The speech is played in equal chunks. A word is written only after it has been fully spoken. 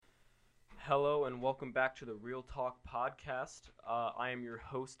Hello and welcome back to the Real Talk podcast. I am your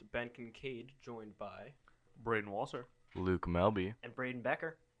host, Ben Kincaid, joined by. Braden Walser. Luke Melby. And Braden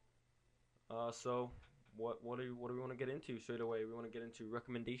Becker. So, what do we want to get into straight away? We want to get into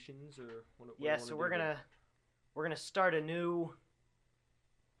recommendations or what Yeah, do so we wanna do we're gonna start a new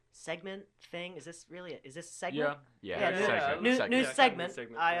segment thing. Is this a segment? Yeah, new- segment. New segment. Yeah, kind of a segment.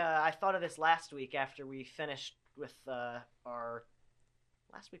 segment, I thought of this last week after we finished with our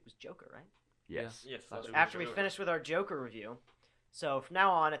last week was Joker, right? Yes. Yes. That's Joker. After we finished with our Joker review. So from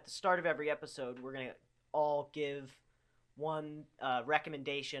now on, at the start of every episode, we're gonna all give one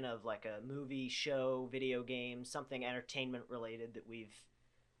recommendation of like a movie, show, video game, something entertainment related that we've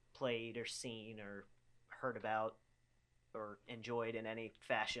played or seen or heard about or enjoyed in any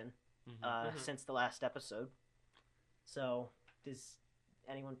fashion since the last episode. So, does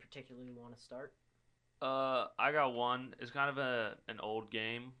anyone particularly want to start? I got one. It's kind of an old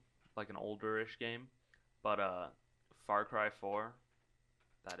game, like an older-ish game, but Far Cry 4.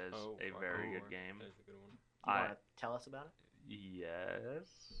 That is a Far very Cry good 4. game. That is a good one. Do you want to tell us about it? Yes.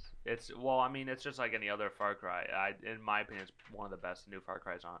 It's just like any other Far Cry. In my opinion, it's one of the best. New Far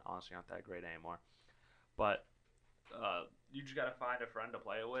Cry's honestly not that great anymore. But you just gotta find a friend to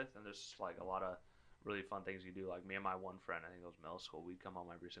play it with, and there's like a lot of really fun things you do. Like me and my one friend, I think it was middle school, we'd come home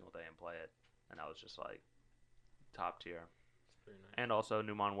every single day and play it, and that was just like top tier. It's pretty nice. And also,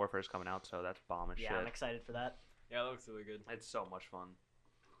 New Modern Warfare is coming out, so that's bomb as Yeah, shit. I'm excited for that. Yeah, that looks really good. It's so much fun.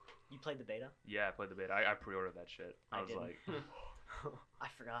 You played the beta? Yeah, I played the beta. I pre-ordered that shit. I was didn't. like, I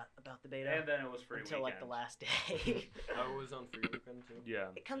forgot about the beta and then it was free until like the weekend. last day. I was on free weekend too. Yeah.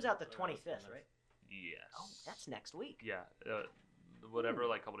 It comes out the Yeah, that's 25th, nice. right? Yes. Oh, that's next week. Yeah. Whatever,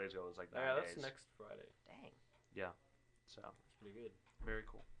 like a couple days ago, it was like 9 Yeah, that's days. next Friday. Dang. So That's pretty good. very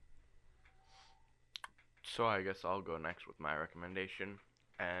cool. So I guess I'll go next with my recommendation,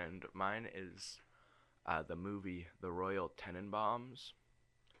 and mine is the movie The Royal Tenenbaums.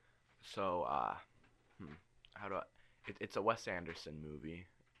 So how do I? It's a Wes Anderson movie,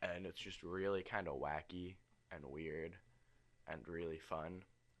 and it's just really kind of wacky and weird, and really fun.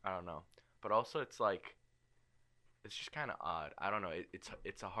 I don't know, but also it's just kind of odd. I don't know.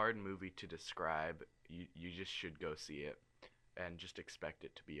 It's a hard movie to describe. You just should go see it, and just expect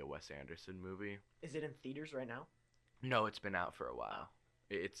it to be a Wes Anderson movie. Is it in theaters right now? No, it's been out for a while.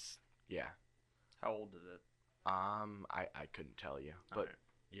 It's yeah. How old is it? I couldn't tell you, but Alright.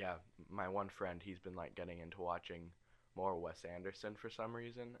 yeah, my one friend, he's been like getting into watching more Wes Anderson for some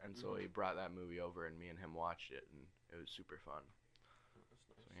reason, and so he brought that movie over, and me and him watched it, and it was super fun. That's nice.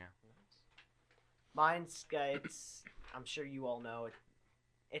 So yeah. Mine's it's. I'm sure you all know it.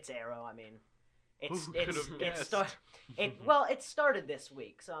 It's Arrow. I mean, Who could've guessed? It started this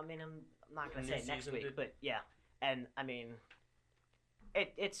week, so I mean, I'm not gonna New say next season week, did? but yeah, and I mean,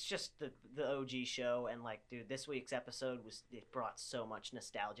 it's just the OG show, and like, dude, this week's episode it brought so much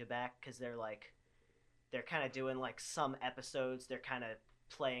nostalgia back because they're kind of doing like some episodes, they're kind of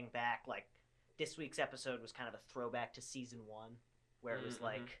playing back. Like this week's episode was kind of a throwback to season 1, where it was Mhm.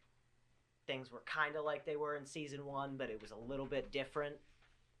 like things were kind of like they were in season 1, but it was a little bit different.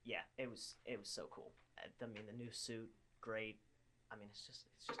 Yeah, it was so cool. I mean, the new suit, great. I mean, it's just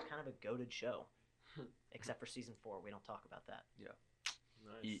kind of a goated show, except for season 4. We don't talk about that.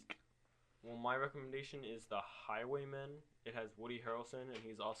 Nice. Eek. Well, my recommendation is The Highwaymen. It has Woody Harrelson, and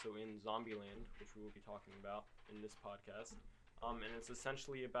he's also in Zombieland, which we will be talking about in this podcast. And it's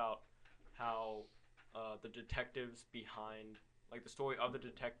essentially about how the detectives behind, like the story of the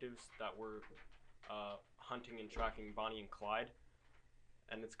detectives that were hunting and tracking Bonnie and Clyde.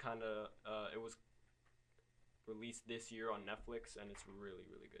 And it's kind of, it was released this year on Netflix, and it's really,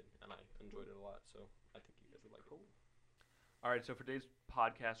 really good. And I enjoyed it a lot, so I think you guys would like it. All right, so for today's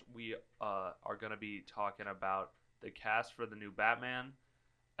podcast, we are going to be talking about the cast for the new Batman,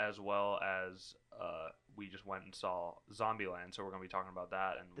 as well as we just went and saw Zombieland, so we're going to be talking about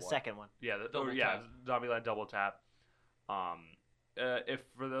that and The second one. Yeah, Double tap. Zombieland Double Tap. If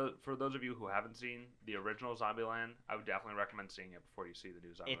for those of you who haven't seen the original Zombieland, I would definitely recommend seeing it before you see the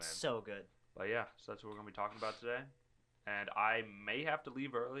new Zombieland. It's so good. But yeah, so that's what we're going to be talking about today, and I may have to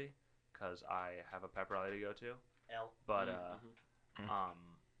leave early because I have a pep rally to go to. But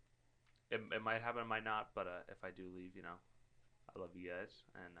it might happen, it might not. But if I do leave, I love you guys,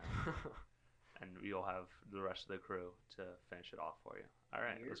 and you'll have the rest of the crew to finish it off for you. All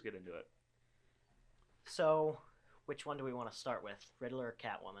right, let's get into it. So, which one do we want to start with, Riddler or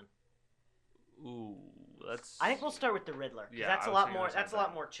Catwoman? Ooh, that's. I think we'll start with the Riddler. 'Cause Yeah, that's I a was lot thinking more. the same That's a lot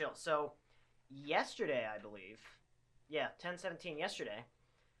thing. more chill. So, yesterday, I believe, 10/17 yesterday,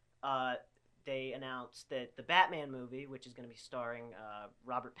 they announced that the Batman movie, which is going to be starring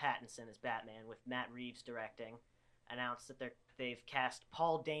Robert Pattinson as Batman with Matt Reeves directing, announced that they've cast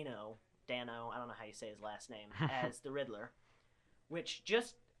Paul Dano, I don't know how you say his last name, as the Riddler, which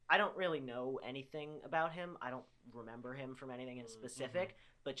just, I don't really know anything about him. I don't remember him from anything in specific,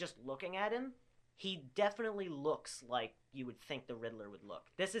 but just looking at him, he definitely looks like you would think the Riddler would look.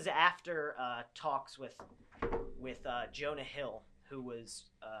 This is after talks with Jonah Hill, who was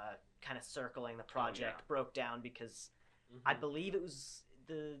kind of circling the project, broke down because I believe it was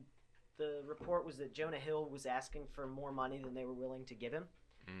the report was that Jonah Hill was asking for more money than they were willing to give him.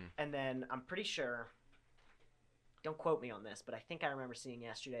 And then I'm pretty sure, don't quote me on this, but I think I remember seeing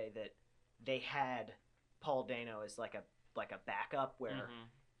yesterday that they had Paul Dano as like a backup where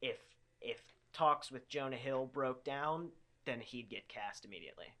if talks with Jonah Hill broke down, then he'd get cast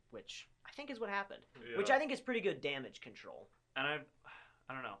immediately, which I think is what happened. Yeah. Which I think is pretty good damage control. And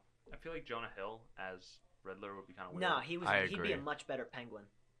I don't know. I feel like Jonah Hill as Riddler would be kind of weird. No, I he'd be agree. a much better Penguin.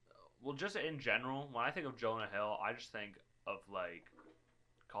 Well, just in general, when I think of Jonah Hill, I just think of like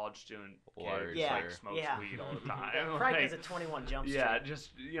college student kids Larger. like smokes Yeah. weed all the time. Frank Like, is a 21 Jump Street. yeah, just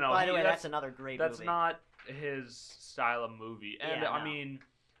By the way, that's that's another great that's movie. not his style of movie. And Yeah, I no. mean,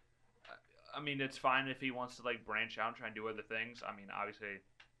 it's fine if he wants to like branch out and try and do other things. I mean, obviously,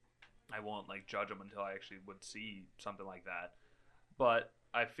 I won't like judge him until I actually would see something like that. But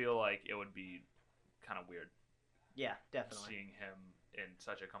I feel like it would be kind of weird Yeah, definitely. seeing him in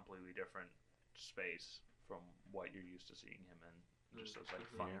such a completely different space from what you're used to seeing him in. Just those like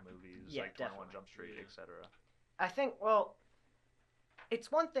funny movies, Yeah, like 21 definitely. Jump Street, Yeah. etc. I think, well,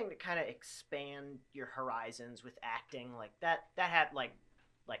 it's one thing to kind of expand your horizons with acting like that. That had like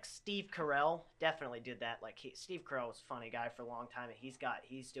Steve Carell definitely did that. Like Steve Carell was a funny guy for a long time, and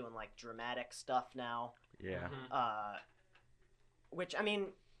he's doing like dramatic stuff now. Yeah. Which I mean,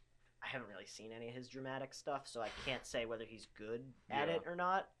 I haven't really seen any of his dramatic stuff, so I can't say whether he's good at Yeah. it or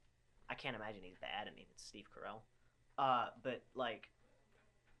not. I can't imagine he's bad. I mean, it's Steve Carell. But like,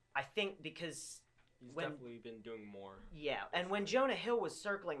 I think because He's when- definitely been doing more. yeah, and when Jonah Hill was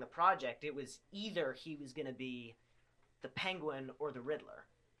circling the project, it was either he was going to be the Penguin or the Riddler.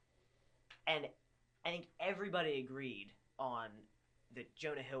 And I think everybody agreed on that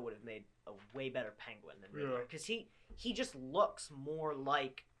Jonah Hill would have made a way better Penguin than Riddler. Yeah. Because he just looks more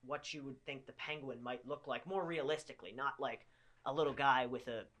like what you would think the Penguin might look like, more realistically, not like a little guy with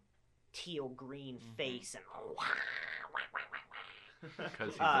a teal green face and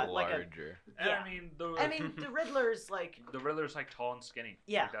Because he's like a- larger. And Yeah. I I mean, the Riddler's like, the Riddler's like tall and skinny.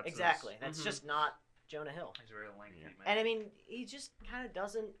 yeah, Like, that's his- exactly. That's Mhm. just not Jonah Hill. He's very lengthy, Yeah. man. And I mean, he just kind of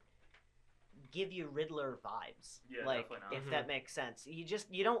doesn't give you Riddler vibes. Yeah, like, definitely not. if that makes sense. You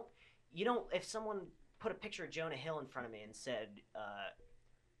don't, if someone put a picture of Jonah Hill in front of me and said,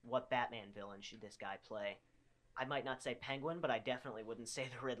 what Batman villain should this guy play? I might not say Penguin, but I definitely wouldn't say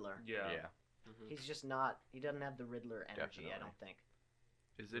the Riddler. yeah. Yeah. Mhm. He's just not, he doesn't have the Riddler energy, I Definitely. don't think.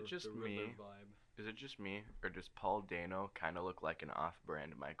 Is it just The Riddler me? vibe. Is it just me, or does Paul Dano kind of look like an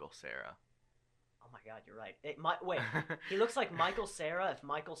off-brand Michael Cera? Oh my god, you're right. It might, wait, he looks like Michael Cera if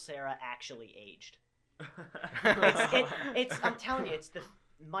Michael Cera actually aged. It's I'm telling you, it's the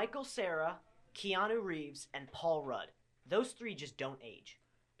Michael Cera, Keanu Reeves, and Paul Rudd. Those three just don't age.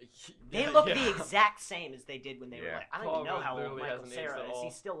 They look the exact same as they did when they were Yeah. like. I don't Paul even know Rudd how old literally Michael hasn't aged Cera at is. He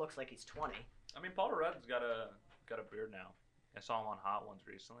all. still looks like he's 20. I mean, Paul Rudd's got a beard now. I saw him on Hot Ones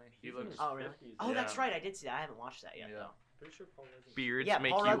recently. He He's in looks. his Oh really? 50s, Oh, that's yeah. right. I did see that. I haven't watched that yet Yeah. though. Pretty sure Paul Rudd's in- Beards Yeah,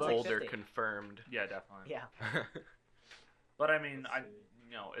 make Paul you Rudd's like older, 50. confirmed. Yeah, definitely. Yeah. But I mean, Let's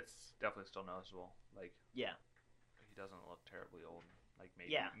see. it's definitely still noticeable. Like, Yeah. he doesn't look terribly old. Like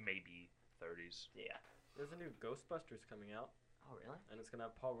Yeah. maybe 30s. Yeah. There's a new Ghostbusters coming out, Oh really? and it's gonna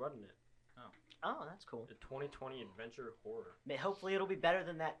have Paul Rudd in it. Oh, that's cool. A 2020 adventure horror. Hopefully it'll be better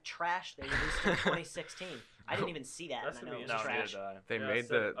than that trash they released in 2016. I didn't even see that. That's And I gonna know be it was No, trash. neither did I. They Yeah, made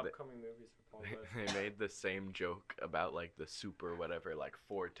so the upcoming movies for Paul Rudd. they made the same joke about like the soup or whatever like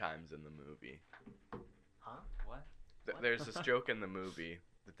 4 times in the movie. Huh? What? What? There's this joke in the movie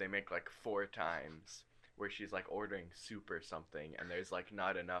that they make like 4 times where she's like ordering soup or something and there's like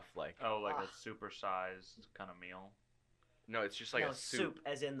not enough like Oh, like Ah. a supersized kind of meal. no, it's just like no, a soup.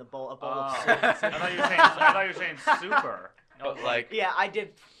 as in a bowl Oh, of soup. I thought you were saying super. But like Yeah, I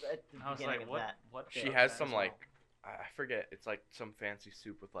did at the I was beginning like, of what? that. What? she the has heck? some like I forget, it's like some fancy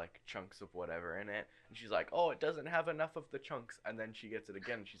soup with like chunks of whatever in it and she's like, "Oh, it doesn't have enough of the chunks." And then she gets it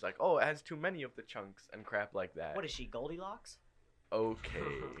again and she's like, "Oh, it has too many of the chunks," and crap like that. What is she, Goldilocks?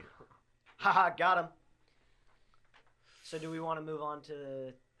 Okay. Haha, got him. So do we want to move on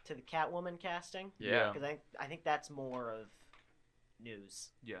to the Catwoman casting? Yeah. Because I think that's more of news.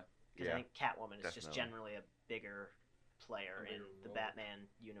 Yeah. because Yeah, I think Catwoman is just definitely. generally a bigger player A bigger in the role. Batman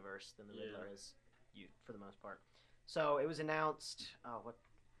universe than the Yeah. Riddler is, for the most part. So it was announced.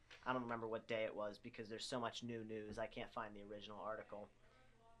 I don't remember what day it was because there's so much new news. I can't find the original article.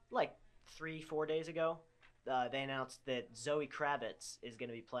 Like 3-4 days ago, they announced that Zoe Kravitz is going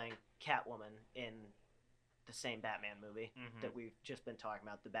to be playing Catwoman in the same Batman movie Mhm. that we've just been talking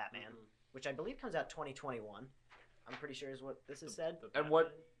about, the Batman, Mhm. which I believe comes out 2021. I'm pretty sure is what this is said. The And what-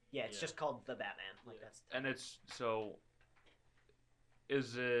 Batman? Yeah, it's Yeah. just called the Batman. Like Yeah. that's And it's so.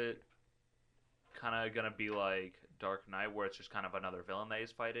 Is it kind of gonna be like Dark Knight, where it's just kind of another villain that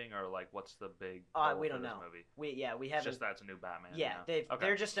he's fighting, or like what's the big? goal we for don't this know. Movie? we It's haven't. just that's a new Batman. Yeah, Okay.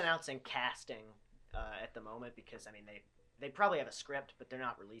 they're just announcing casting at the moment because I mean they probably have a script, but they're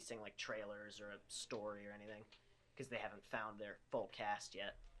not releasing like trailers or a story or anything because they haven't found their full cast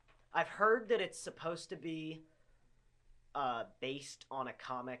yet. I've heard that it's supposed to be based on a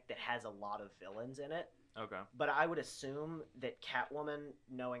comic that has a lot of villains in it, Okay. but I would assume that Catwoman,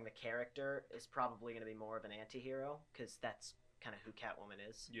 knowing the character, is probably going to be more of an anti-hero because that's kind of who Catwoman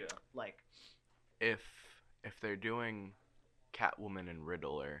is. Yeah. Like, If they're doing Catwoman and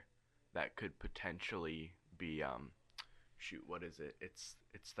Riddler, that could potentially be shoot, what is it? It's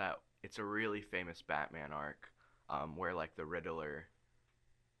a really famous Batman arc where like the Riddler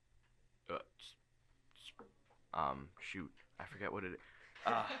shoot, I forget what it is.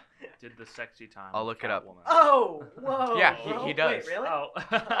 Did the sexy time? I'll with look it up. Catwoman. oh, whoa, Yeah, bro. he does. Wait, really? Oh.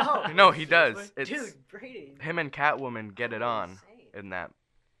 Oh. No, he does. Seriously? It's Dude, Brady. him and Catwoman get it on Insane. in that.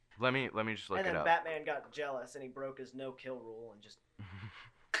 Let me just look and it then up. Batman got jealous and he broke his no-kill rule and just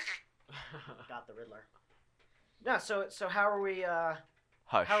got the Riddler. No, so how are we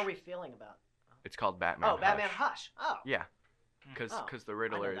Hush. how are we feeling about? It's called Batman. Oh, Batman Hush. Hush. Oh. Yeah, because Oh, the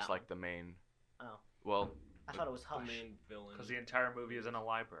Riddler that is like the main. Oh. Well, I thought it was The Hush. main villain. Because the entire movie is in a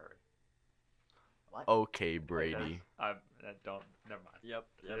library. What? okay, Brady. I don't. Never mind. Yep.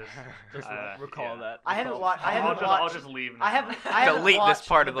 Just recall yeah. that. I haven't Recall- watched. I haven't I'll watched. just leave now. I haven't Delete this watched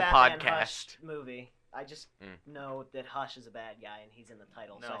part of the Batman podcast. Hush movie. I just Mm. know that Hush is a bad guy and he's in the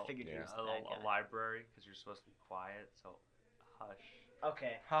title, so I figured he Yeah. was the bad a guy. library because you're supposed to be quiet. So, hush.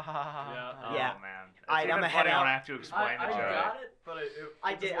 Okay. Ha ha ha. Yeah. Oh Yeah. man. It's I'm even gonna funny head out. when I have to explain the joke. it, but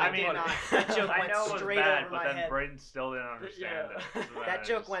I did. just I wasn't did funny. not. That joke I went know it was straight bad, over but my then head. Braden still didn't understand Yeah. it. So then That I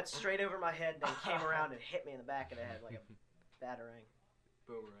joke just- went straight over my head, then came around and hit me in the back of the head like a batarang.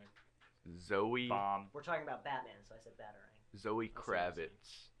 Boomerang. Zoe bomb. We're talking about Batman, so I said batarang. Zoe That's what I'm saying.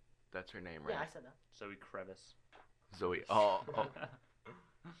 Kravitz. That's her name, right? Yeah, I said that. Zoe Crevice. Zoe. Oh.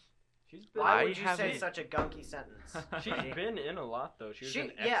 She's been. Why I would you say haven't- such a gunky sentence? She's been in a lot though. She was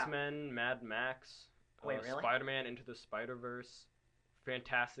in Yeah. X-Men, Mad Max, Wait, really? Spider-Man Into the Spider-Verse,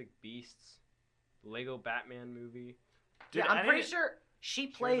 Fantastic Beasts, Lego Batman movie. Yeah, Did I'm any- pretty sure she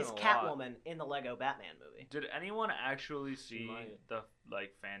plays in a lot. Catwoman in the Lego Batman movie. Did anyone actually see might. the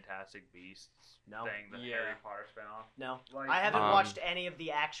like Fantastic Beasts No. thing, the Yeah. Harry Potter spinoff? No, Like, I haven't Um, watched any of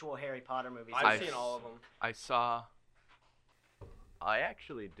the actual Harry Potter movies. I've I've seen all of them. I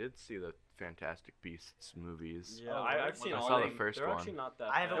actually did see the Fantastic Beasts movies. Yeah, Oh, I've really? seen I all saw of the them. first They're one. actually not that.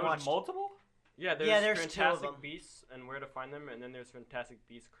 I haven't bad. There was watched- multiple. Yeah, there's Yeah, there's two of Fantastic them. Beasts and Where to Find Them, and then there's Fantastic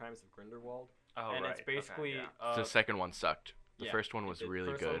Beasts: Crimes of Grindelwald. Oh and right. it's basically Okay, yeah. The second one sucked. The yeah, first one was the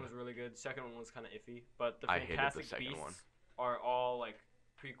really first good. one was really good. Second one was kind of iffy, but the I hated the Fantastic second Beasts one. are all like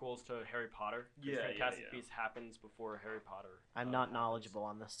prequels to Harry Potter. 'Cause Yeah, yeah, Fantastic yeah. Beasts happens before Harry Potter. I'm not happens. knowledgeable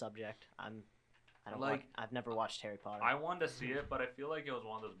on this subject. I don't Like- I've never watched Harry Potter. I wanted to see it, but I feel like it was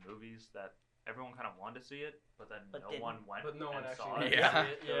one of those movies that everyone kind of wanted to see it, but then But no didn't. one went But no one and saw actually it. went to Yeah.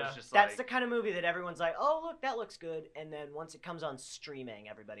 see it, It yeah. was just That's like, the kind of movie that everyone's like, "Oh, look, that looks good," and then once it comes on streaming,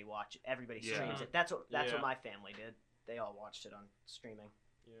 everybody Yeah. streams it. That's what Yeah. my family did. They all watched it on streaming.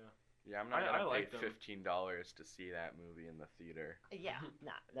 Yeah. Yeah, I'm not gonna like pay them. $15 to see that movie in the theater. Yeah,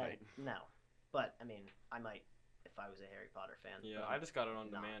 no. But I mean, I might if I was a Harry Potter fan. Yeah, but I just got it on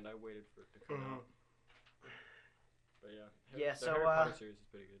No. demand. I waited for it to come out. But yeah. Yeah, the so, Harry Potter series is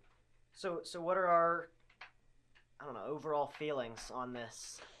pretty good. So what are our overall feelings on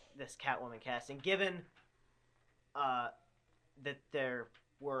this Catwoman casting, given that there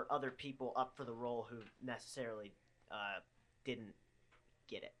were other people up for the role who necessarily didn't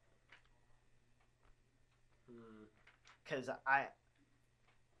get it? Because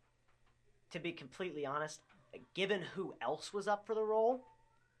to be completely honest, given who else was up for the role,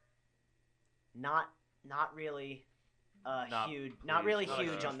 not really Not huge, pleased. not really Not a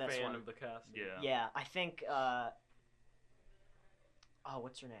huge huge on this fan one. of the cast. yeah. Yeah, I think.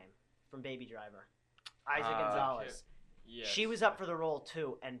 What's her name from Baby Driver? Isa Gonzalez. Yes. She was up for the role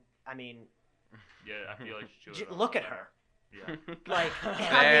too, and I mean, Yeah, I feel like she was. look at her. Yeah. Like,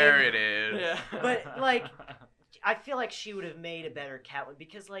 There I mean, it is. Yeah. But, like, I feel like she would have made a better Catwoman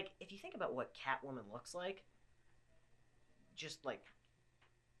because, like, if you think about what Catwoman looks like, just like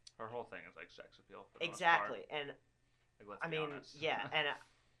Her whole thing is like sex appeal. For the most exactly, part. and Like, let's I be mean, honest. yeah, and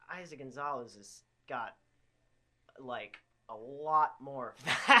Isaac Gonzalez has got like a lot more of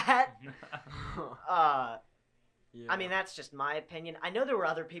that. Yeah. I mean, that's just my opinion. I know there were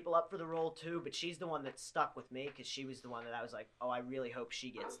other people up for the role too, but she's the one that stuck with me because she was the one that I was like, oh, I really hope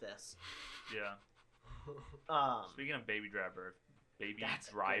she gets this. Yeah. Speaking of Baby Driver, That's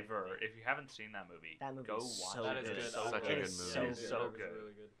a good Driver. movie. If you haven't seen that movie, That movie go is watch so it. That is good. good. It's so Such a good. good It's movie. so It's good. so That was good.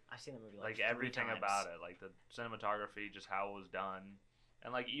 really good. I've seen that movie Like 3 everything times. about it, like the cinematography, just how it was done,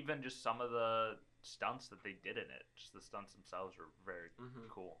 and like even just some of the stunts that they did in it. Just the stunts themselves were very Mhm.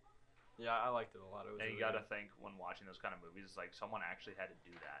 cool. Yeah, I liked it a lot. It was And really you got to good. think when watching those kind of movies, it's like someone actually had to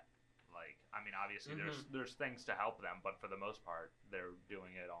do that. Like, I mean, obviously there's things to help them, but for the most part, they're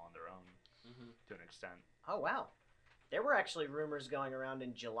doing it all on their own to an extent. Oh wow. There were actually rumors going around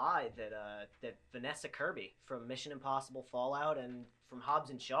in July that that Vanessa Kirby from Mission Impossible Fallout and from Hobbs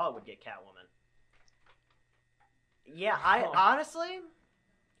and Shaw would get Catwoman. Yeah, I honestly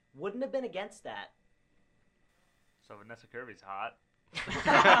wouldn't have been against that. So Vanessa Kirby's hot.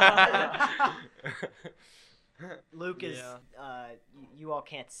 Luke is Yeah. you all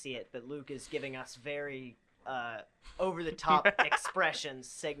can't see it, but Luke is giving us very over the top expressions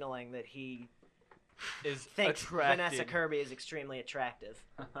signaling that he Is thinks attracted. Vanessa Kirby is extremely attractive.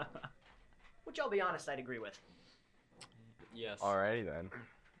 Which I'll be honest, I'd agree with. Yes. Alrighty then.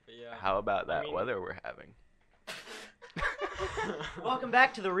 But yeah. How about I that mean- weather we're having? Welcome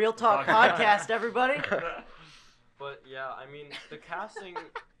back to the Real Talk Talk. Podcast, everybody. But yeah, I mean the casting.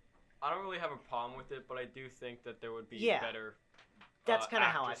 I don't really have a problem with it, but I do think that there would be Yeah. better. That's kinda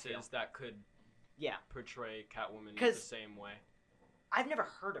how I actresses feel. that could Yeah. portray Catwoman the 'Cause- same way. I've never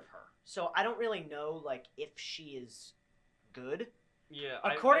heard of her, so I don't really know like if she is good. Yeah.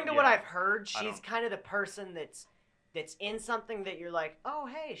 According to what yeah. I've heard, I she's don't- kind of the person that's in something that you're like, oh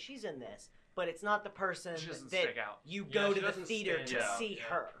hey, she's in this, but it's not the person She doesn't that stick out. you Yeah, go she to the doesn't theater stand to out, see yeah.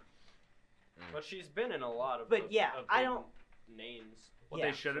 her. But she's been in a lot of. But of- yeah, of I big don't- names. What Yeah,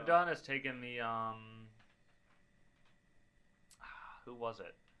 they should have so- done is taken the who was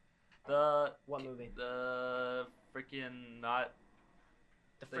it? The What movie? The freaking not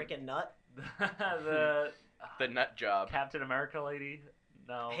The They- freaking nut, the The nut job. Captain America lady.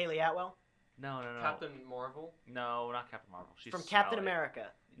 No. Haley Atwell No. Captain Marvel. No, not Captain Marvel. She's from Captain smelly.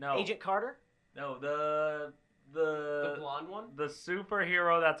 America. No. Agent Carter. No, the The blonde one. the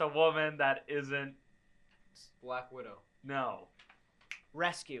superhero that's a woman that isn't. Black Widow. No.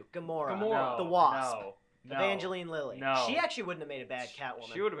 Rescue. Gamora. Gamora. The Wasp. No. No. Evangeline Lilly. No. She actually wouldn't have made a bad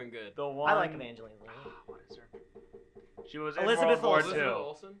Catwoman. She would have been good. The one. I like Evangeline Lilly. What is her? She was in Elizabeth World War Olsen. II. Elizabeth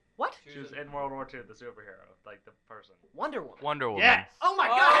Olsen. What? She was in World War II, the superhero, like the person. Wonder Woman. Wonder Woman. Yes. Oh my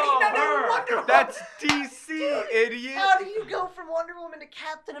God! How do you not know her. Wonder Woman? That's DC, idiot. How do you go from Wonder Woman to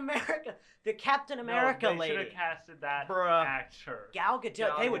Captain America? The Captain America no, they lady. should have casted that Bruh. actor. Gal Gadot.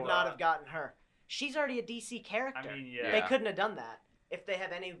 Gal They would not Gadot. have gotten her. She's already a DC character. I mean, yeah. They Yeah. couldn't have done that if they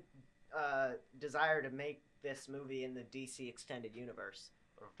have any desire to make this movie in the DC extended universe.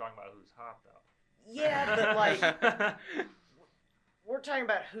 We're talking about who's hot though. Yeah, but like we're talking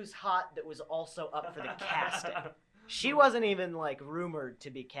about who's hot that was also up for the casting. She wasn't even like rumored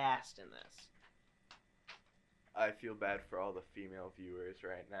to be cast in this. I feel bad for all the female viewers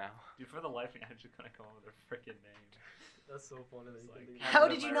right now. Dude, for the life of me, I'm just gonna come up with her freaking name. That's so funny. That It's you like- can do How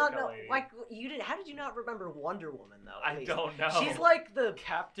that. did you not America know? lady. Like you did. How did you not remember Wonder Woman though? at I least? don't know. She's like the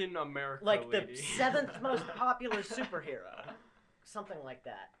Captain America. the lady. 7th most popular superhero, something like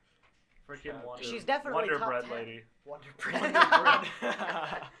that. freaking Wonder. She's definitely Wonder top Bread 10. lady. Wonder Bread. Wonder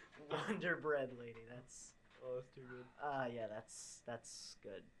Bread. Wonder Bread lady. That's Oh, that's too good. yeah. That's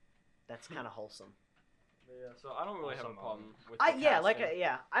good. That's kind of wholesome. But yeah, so I don't really have a Awesome. problem with. I the yeah, like casting.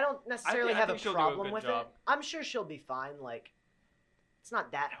 I don't necessarily I have think a she'll do a problem good with job. it. I'm sure she'll be fine. Like, it's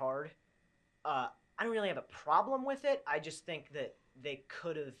not that hard. I don't really have a problem with it. I just think that they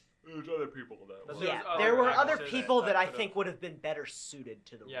could have. There's other people that. But would. there's Yeah, other there were actors other that- people that I could've- think would have been better suited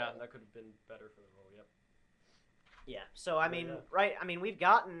to the Yeah, role. that could have been better for the role. Yep. Yeah. So I Yeah, mean, yeah. right? I mean, we've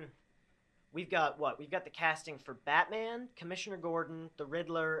got what? We've got the casting for Batman, Commissioner Gordon, the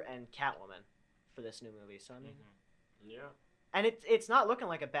Riddler, and Catwoman for this new movie. So I mean, Mhm. Yeah. and it's not looking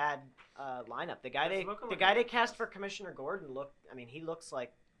like a bad lineup. The guy It's they looking the like guy a they good cast cast. for Commissioner Gordon he looks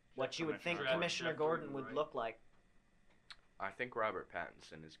like what you would think Commissioner Commissioner Jeffrey Gordon would Wright. look like. I think Robert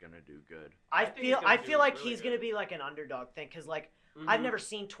Pattinson is gonna do good. I think he's feel gonna I do feel like really he's good. gonna be like an underdog thing because like I've never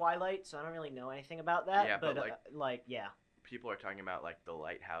seen Twilight, so I don't really know anything about that. Yeah, but, but like- like yeah, people are talking about like The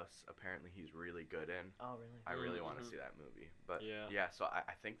Lighthouse. Apparently, he's really good in. Oh, really? I really want to Mhm. see that movie. But Yeah. so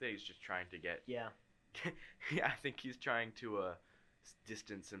I think that he's just trying to get. Yeah. Yeah, I think he's trying to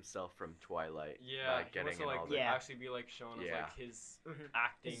distance himself from Twilight Yeah, by he wants getting to in like all the. Yeah. actually be like shown as Yeah. like his Mhm.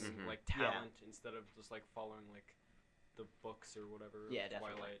 acting Mhm. like Yeah. talent instead of just like following like the books or whatever. Yeah, of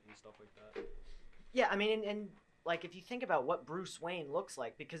definitely. Twilight and stuff like that. Yeah, I mean, and like if you think about what Bruce Wayne looks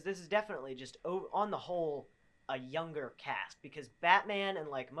like, because this is definitely just on the whole a younger cast, because Batman and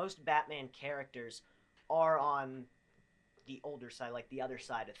like most Batman characters are on the older side, like the other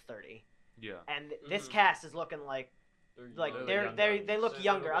side of 30, Yeah. and this Mhm. cast is looking like They're They're younger. they look They're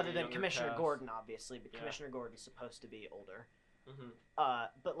younger, like a other than younger Commissioner cast. Gordon, obviously, but Yeah. Commissioner Gordon's supposed to be older. Mm-hmm.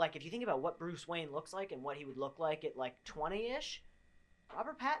 But like if you think about what Bruce Wayne looks like and what he would look like at like 20-ish,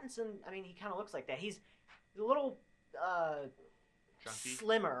 Robert Pattinson, I mean, he kind of looks like that. He's a little Chunky?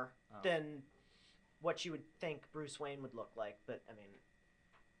 slimmer Oh. than what you would think Bruce Wayne would look like. But I mean,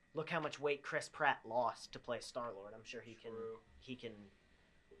 look how much weight Chris Pratt lost to play Star-Lord. I'm sure he can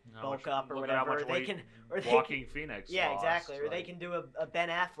How bulk much- up or look at how whatever. much They weight can- or they Walking Phoenix. Yeah, lost, exactly. Or they like- can do a Ben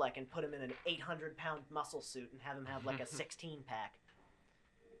Affleck and put him in an 800-pound muscle suit and have him have like a 16-pack.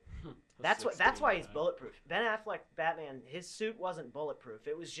 That's why he's bulletproof. Ben Affleck Batman, his suit wasn't bulletproof.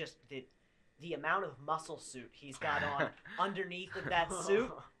 It was just the amount of muscle suit he's got on underneath of that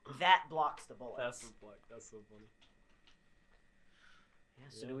suit that blocks the bullets. That's so funny. Yeah,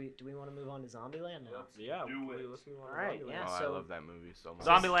 so Yeah. do we want to move on to Zombieland now? Yeah. Do it. Let's move on. All right, to yeah, Oh, I so- love that movie so much.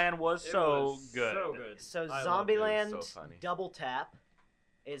 Zombieland was It so was good. So good. So I loved it. It was Zombieland so funny. Double Tap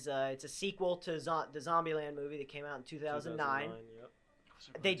is it's a sequel to the Zombieland movie that came out in 2009. Yep.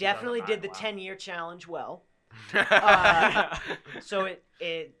 They definitely did the 2009, 10-year challenge well. Uh, So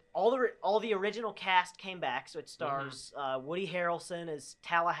all the original cast came back. So it stars Woody Harrelson as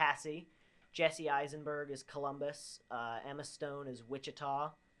Tallahassee, Jesse Eisenberg as Columbus, Emma Stone as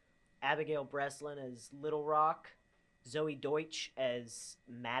Wichita, Abigail Breslin as Little Rock, Zoe Deutsch as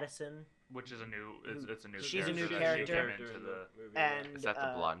Madison, Which is a new. It's a new. She's a new character that she character. came into the. movie. and Is that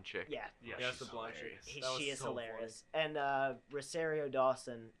the blonde chick? Yeah, Yeah, Yeah, she's it's the blonde chick. hilarious. That was she is so hilarious. And Rosario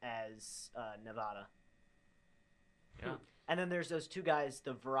Dawson as Nevada. Yeah. And then there's those two guys,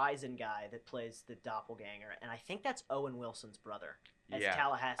 the Verizon guy that plays the doppelganger, and I think that's Owen Wilson's brother as Yeah,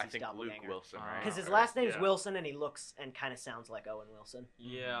 Tallahassee's I think Luke doppelganger. Wilson, right? Because his Okay. last name's Yeah. Wilson, and he looks and kind of sounds like Owen Wilson.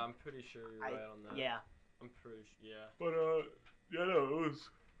 Yeah, I'm pretty sure you're I- right on that. Yeah, I'm pretty sure. Yeah. But yeah, no, it was.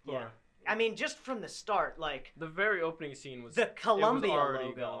 yeah. I mean, just from the start, like The very opening scene was the Columbia it was already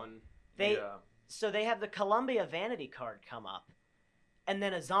logo. going. They Yeah. so they have the Columbia vanity card come up, and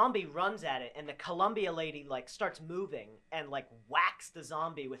then a zombie runs at it, and the Columbia lady like starts moving and like whacks the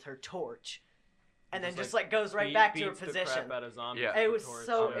zombie with her torch, and then just like goes right back to her beats the position. crap out of zombies Yeah. with It the was torch,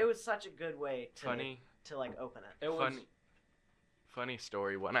 so yeah. it was such a good way to Funny, like open it. It was. funny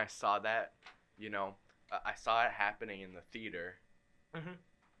story. When I saw that, I saw it happening in the theater, Mhm.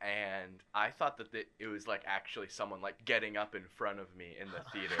 and I thought that it was like actually someone like getting up in front of me in the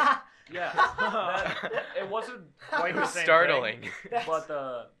theater. Yeah. It wasn't quite It the was same startling. thing, but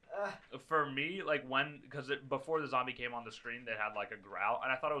for me, like because before the zombie came on the screen, they had like a growl,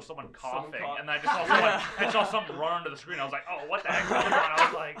 and I thought it was someone coughing, and then I just saw something run onto the screen. I was like, oh, what the heck's going on? I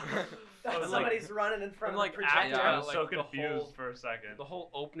was like, I was like, Somebody's running in front and, of like, the after projector. I that, was like, so the confused whole- for a second. The whole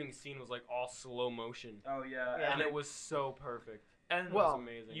opening scene was like all slow motion, Oh yeah, Yeah. and it was so perfect. and It Well, was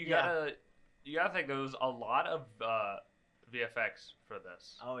amazing. you Yeah. gotta think there was a lot of VFX for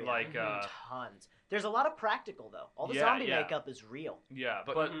this. Oh yeah, like tons. There's a lot of practical though. All the Yeah, zombie yeah. makeup is real. yeah,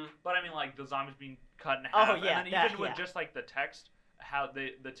 But- but Mhm. I mean like the zombies being cut in Oh, half, yeah, and then that- even with yeah. just like the text, how the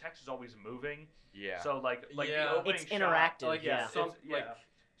text is always moving. Yeah. So like Yeah. the opening It's shot, interactive. like yeah. some, like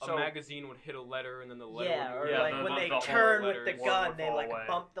So- a magazine would hit a letter, and then the letter. Yeah, would or move. Yeah, like the- when the they whole turn with the letters would gun, they fall like away.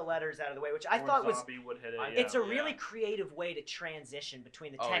 bump the letters out of the way, which I or thought was zombie would hit it. I- Yeah. it's a Yeah. really creative way to transition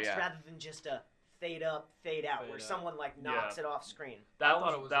between the Oh, text yeah. rather than just a fade up, fade out, Fade where out. someone like knocks it off screen. I That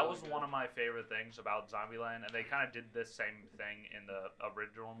thought it was that really was good. one of my favorite things about Zombieland, and they kind of did this same thing in the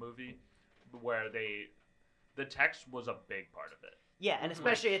original movie, where the text was a big part of it. Yeah, and Mhm.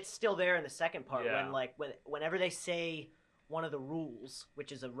 especially it's still there in the second part Yeah. when like whenever they say one of the rules,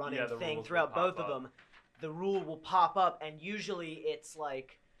 which is a running Yeah, the thing rules will throughout pop both of up. them, the rule will pop up, and usually it's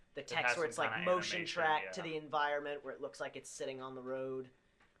like the text has where it's some like kinda motion animation, track to yeah. the environment where it looks like it's sitting on the road,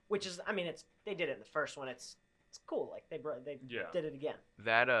 which is I mean they did it in the first one. It's cool. Like they Yeah. did it again.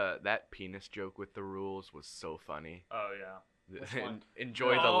 that penis joke with the rules was so funny. Oh yeah. Which one?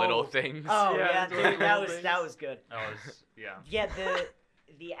 Enjoy the Oh. little things. Oh Yeah, yeah, it's dude, one of that those was that things. was good. That was yeah. Yeah,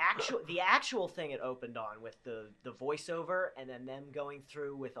 the actual thing it opened on with the voiceover and then them going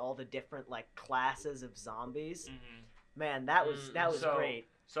through with all the different like classes of zombies. Mm-hmm. Man, that was So- great.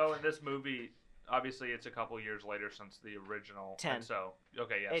 So in this movie, obviously it's a couple years later since the original. 10. And so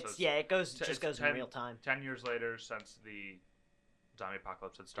okay, yeah. It's so it goes it's just goes 10 in real time. 10 years later since the zombie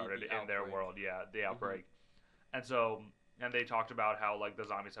apocalypse had started the in their outbreak. world. Yeah, the outbreak. And so, and they talked about how like the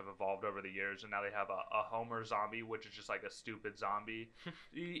zombies have evolved over the years, and now they have a Homer zombie, which is just like a stupid zombie.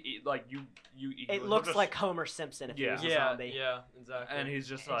 Like you. It he'll looks just- like Homer Simpson if he Yeah. was a Yeah, zombie. yeah, exactly. and he's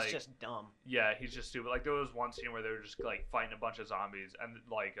just It's like, just dumb. yeah, he's just stupid. Like there was one scene where they were just like fighting a bunch of zombies, and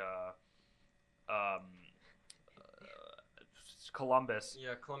like Columbus.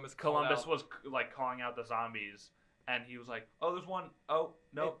 yeah, Columbus Was like calling out the zombies, and he was like, "Oh, there's one. Oh,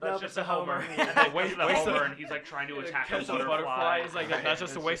 no, Nope, that's just it's a a Homer." Homer." Yeah. And they waste the Waste Homer, of- and he's like trying to attack catch a a butterfly. He's like, that's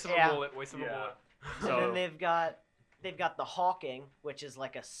just a waste of Yeah. a bullet. Waste of a Yeah. bullet. And So then they've got the Hawking, which is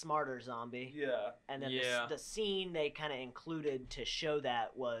like a smarter zombie. yeah, And then Yeah. the scene they kind of included to show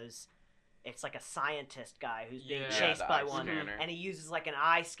that was it's like a scientist guy who's being Yeah, chased the by eye one, scanner. and he uses like an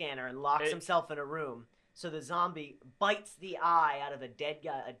eye scanner and locks It- himself in a room. So the zombie bites the eye out of a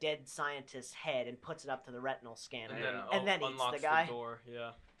dead scientist's head, and puts it up to the retinal scanner. And then, eats unlocks the guy. door.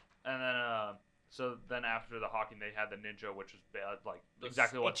 Yeah. and then so then after the Hawking, they had the ninja, which was bad, like The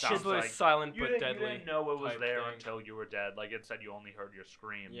exactly what it sounds should It's like. like silent You but didn't, deadly. you didn't know it was type there thing. until you were dead. Like it said, you only heard your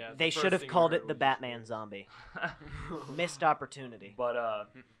scream. Yeah. They the should first have thing you called heard it the was Batman zombie. Missed opportunity. But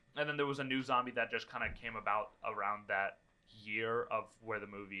and then there was a new zombie that just kind of came about around that year of where the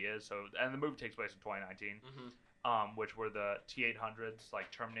movie is. So and the movie takes place in 2019. Mhm. Which were the T-800s, like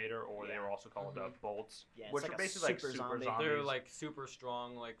Terminator, or they Yeah. were also called Bolts, Yeah, it's which like are a basically like super super zombie. zombies. They're like super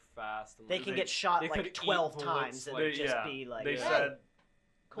strong, like fast. And They like, can get shot they could like eat 12 bullets, times and like- just yeah. be like, they hey, said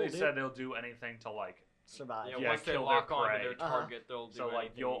cool, they dude. said they'll do anything to like survive. Yeah, Yeah, once they kill their lock onto prey. their Uh-huh. target, they'll do so like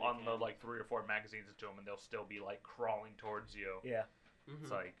anything you'll they unload can. like 3 or 4 magazines into them and they'll still be like crawling towards you. Yeah. Mhm.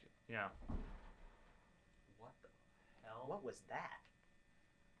 It's like yeah. What the hell? What was that?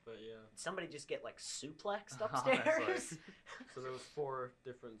 But yeah. Did somebody just get like suplexed Honestly. upstairs? So there was 4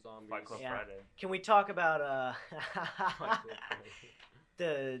 different zombies. Fight Club Yeah. Friday. Can we talk about Fight Club Friday.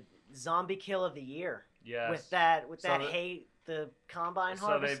 the zombie kill of the year Yes. with that So the combine so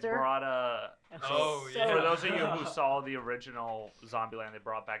harvester? they brought a. Oh, so yeah. For those of you who saw the original Zombieland, they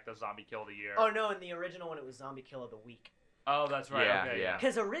brought back the Zombie Kill of the Year. Oh no! In the original one, it was zombie kill of the week. Oh, that's right. Yeah, okay, yeah.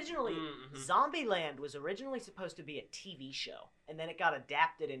 Because originally, Mhm. Zombieland was originally supposed to be a TV show, and then it got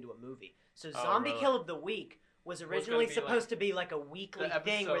adapted into a movie. So Oh, Zombie really? Kill of the Week was gonna originally be, supposed like, to be like a weekly the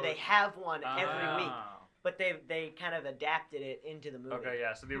thing where they episode. have one every week, Ah. but they kind of adapted it into the movie. Okay,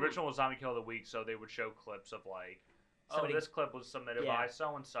 yeah. So the original was Zombie Kill of the Week, so they would show clips of like, Somebody- oh, this clip was submitted Yeah. by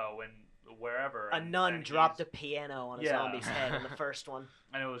so and so and wherever. A and- nun and dropped a he's- piano on a Yeah. zombie's head in the first one.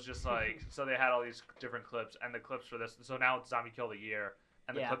 and it was just like, so they had all these different clips, and the clips for this. So now it's Zombie Kill of the Year,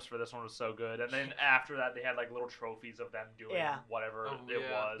 and the Yeah. clips for this one was so good. And then after that, they had like little trophies of them doing Yeah. whatever Oh, it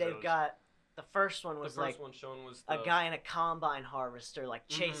yeah. was. It They've was- got the first one The was first like one shown was a the guy in a combine harvester like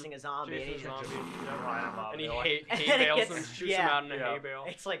Mhm. chasing a zombie. chasing and a he- zombie. Yeah, line 'em up. And he They're like- hay And it bales gets- and shoots yeah. him out in a Yeah. hay bale.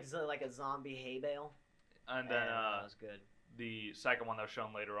 It's like like a zombie hay bale. and then that was good. the second one that was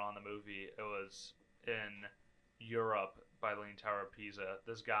shown later on in the movie, it was in Europe by the Leaning Tower of Pisa.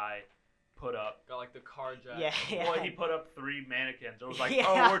 This guy put up. Got like the carjack. Yeah, yeah. Well, he put up 3 mannequins. It was like, Yeah.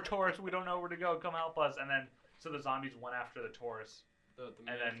 oh, we're tourists. We don't know where to go. Come help us. And then, so the zombies went after the tourists. The And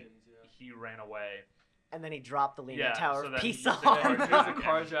then mannequins, yeah. He ran away. And then he dropped the Leaning Yeah, Tower so of then he Pisa used the on He carjack. used them. the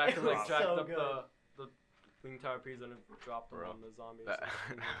carjack It and like was jacked so up good. the Leaning Tower of Pisa and dropped them Bro. on the zombies. That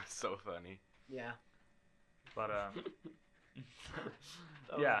so funny. Yeah. But,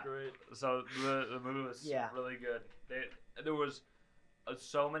 That yeah. was great. So the movie was Yeah. really good. There was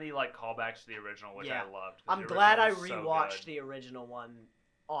so many like callbacks to the original, which Yeah. I loved. 'cause I'm the glad I original was so rewatched good. the original one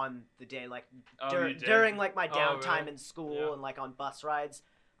on the day, like Oh, you did? during like my Oh, downtime really? in school Yeah. and like on bus rides.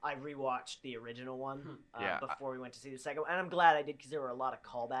 I rewatched the original one Yeah, before we went to see the second one, and I'm glad I did because there were a lot of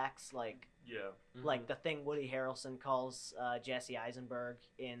callbacks, like Yeah. like the thing Woody Harrelson calls Jesse Eisenberg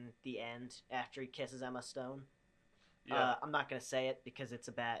in the end after he kisses Emma Stone. Yeah. I'm not gonna say it because it's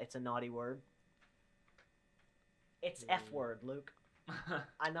a naughty word. It's F Mm. word, Luke.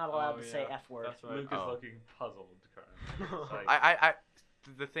 I'm not allowed Oh, to say yeah. F word. That's right. Luke is Oh. looking puzzled currently. It's like, I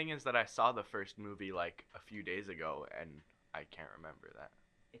the thing is that I saw the first movie like a few days ago and I can't remember that.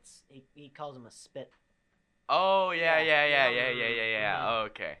 It's he calls him a spit. Oh yeah, Yeah. yeah, yeah, yeah, yeah, yeah, yeah.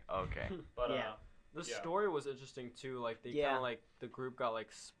 Okay, okay. but Yeah. The Yeah. story was interesting too. Like they Yeah. kind of like the group got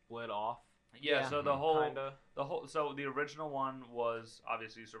like split off. yeah. Yeah. So the Mhm. whole Kinda. so the original one was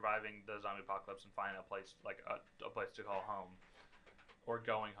obviously surviving the zombie apocalypse and finding a place like a place to call home, or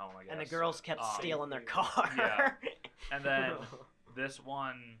going home, I guess. And the girls kept Um, stealing their car. yeah. And then this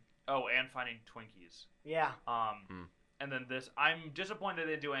one, oh, and finding Twinkies. Yeah. And then this, I'm disappointed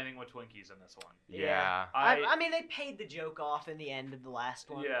they didn't do anything with Twinkies in this one. Yeah. I mean, they paid the joke off in the end of the last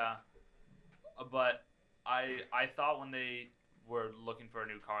one. Yeah, but I thought when they were looking for a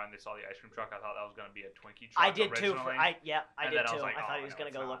new car and they saw the ice cream truck, I thought that was gonna be a Twinkie truck. I did too. originally. I And did then I too. was like, I thought oh, he was no, gonna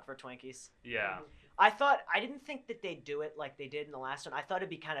it's go not. look for Twinkies. Yeah. I didn't think that they'd do it like they did in the last one. I thought it'd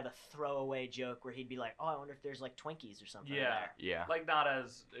be kind of a throwaway joke where he'd be like, "Oh, I wonder if there's like Twinkies or something." Yeah. There. Yeah. Like not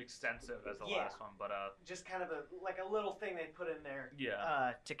as extensive as the Yeah. last one, but Just kind of a little thing they put in there.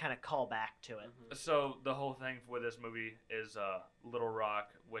 yeah. To kind of call back to it. So the whole thing with this movie is Little Rock,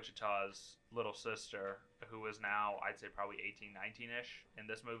 Wichita's little sister, who is now I'd say probably 18, 19-ish in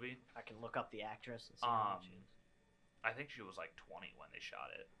this movie. I can look up the actress and see how old she is. I think she was like 20 when they shot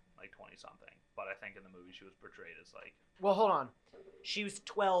it, like 20 something. But I think in the movie she was portrayed as like Well, hold on. She was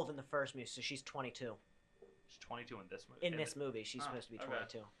 12 in the first movie, so she's 22. she's 22 in this movie. In this movie, she's supposed to be okay.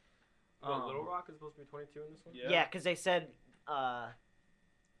 22. Well, Little Rock is supposed to be 22 in this one. Yeah, because they said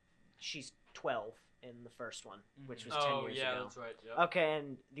she's 12 in the first one, which was 10 Oh years yeah, ago. that's right. Yep. Okay,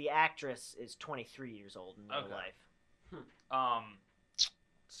 and the actress is 23 years old in real Okay. life.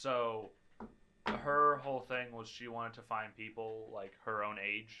 So her whole thing was she wanted to find people like her own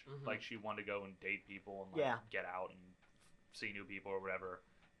age, Mhm. like she wanted to go and date people and like Yeah. get out and see new people or whatever.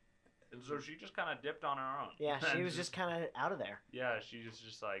 And so she just kind of dipped on her own. Yeah, she And was just kind of out of there. yeah, she was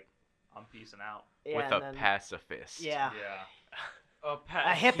just like, I'm peacing out. Yeah, With and a then- pacifist. Yeah, Yeah. A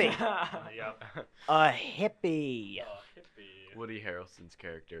hippie. Yep. a hippie. Hippie. Woody Harrelson's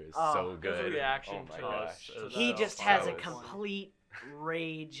character is Oh. so His good. reaction Oh my to gosh. to He the just so has a funny. complete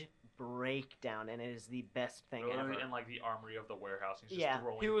rage breakdown, and it is the best thing ever. In like the armory of the warehouse. He's just Yeah.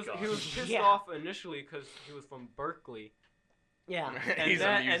 throwing He was guns. pissed Yeah. off initially because he was from Berkeley. Yeah. He's then-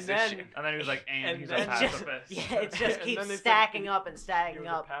 a and musician. then- And then he was like, and, And he's then a It just, pacifist. yeah, it just And keeps then they said stacking he- up and He stacking was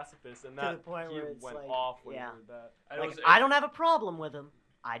up. a pacifist, and to the that point he where it's went like- off when yeah. he heard that. And Like, it was, I don't have a problem with him.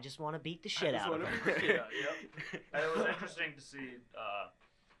 I just want to beat the shit just out of wanna him. beat the shit out, yep. And it was interesting to see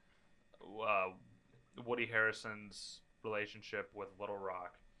Woody Harrison's relationship with Little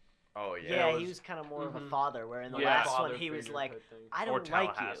Rock. Oh yeah. Yeah, it he was- was kind of more of a Mhm. father, where in the Yeah. last Father one he was figure like, type thing. I Or don't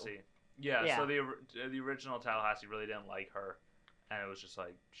like Tallahassee. you. Yeah, Yeah. so the original Tallahassee really didn't like her, and it was just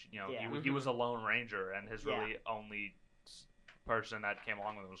like Yeah. he was a lone ranger, and his Yeah. really only person that came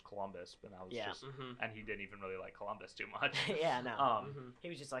along with him was Columbus, but that was Yeah. just, Mhm. and he didn't even really like Columbus too much. Yeah, no. Mhm. He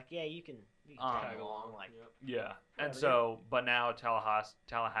was just like, yeah, you can Um, tag along. Like, Yep. Yeah, and Whatever, so but now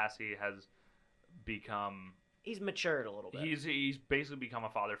Tallahassee has become he's matured a little bit. he's basically become a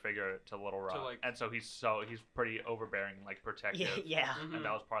father figure to Little Rock, like- and so he's pretty overbearing, and, like protective. yeah, yeah, Mhm. And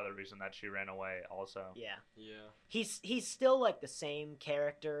that was part of the reason that she ran away also. yeah. Yeah. He's still like the same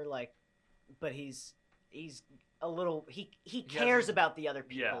character, like, but he's a little he cares has- about the other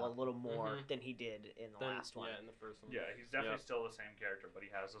people yeah. a little more Mhm. than he did in the Then, last one. Yeah, in the first one. Yeah, he's definitely Yep. still the same character, but he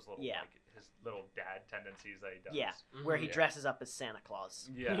has his little Yeah. like his little dad tendencies that he does. Yeah. Where he Mhm. dresses up as Santa Claus.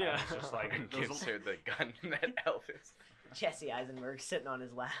 Yeah, Yeah. it's just like And those gives her the gun that Elvis. Jesse Eisenberg sitting on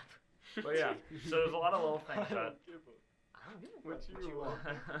his lap. But yeah, so there's a lot of little things that. What you want.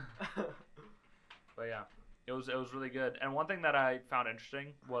 But yeah, it was really good. And one thing that I found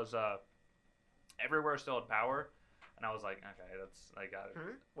interesting was everywhere still had power, and I was like, okay, that's like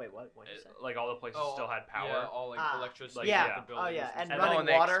Wait, what? What did you say? like all the places still had power. Yeah, all like Ah. electricity. Like, yeah. at the Oh buildings yeah, and And running and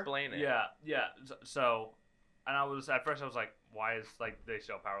they water. explain it. Yeah. So, and I was at first I was like, why is like they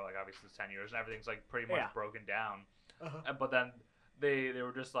still have power? Like obviously it's 10 years and everything's like pretty much Yeah. broken down. Uh-huh. But then they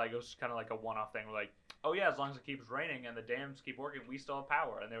were just like it was kind of like a one-off thing. We're like, oh yeah, as long as it keeps raining and the dams keep working, we still have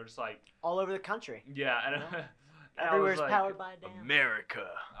power. And they were just like, All over the country. yeah, and, Yeah. and Everywhere's I was like, powered by a dam. America.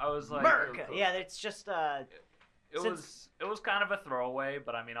 I was like, America. Yeah, it's just It was kind of a throwaway,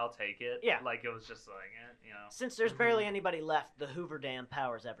 but I mean, I'll take it. Yeah. Like it was just like, you know. since there's barely anybody left, the Hoover Dam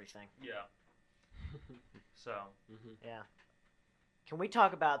powers everything. Yeah. So. Mhm. Yeah. Can we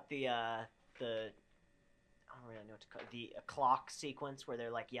talk about the I don't really know what to call it, the clock sequence where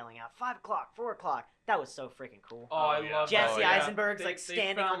they're like yelling out 5 o'clock, 4 o'clock? That was so freaking cool. Oh, I yeah. love Jesse Oh, yeah. Eisenberg's like They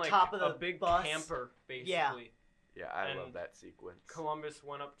standing found, on like, top of the a big bus. camper, basically. Yeah. Yeah, I And love that sequence. Columbus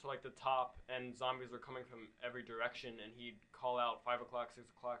went up to like the top, and zombies were coming from every direction, and he'd call out 5 o'clock, 6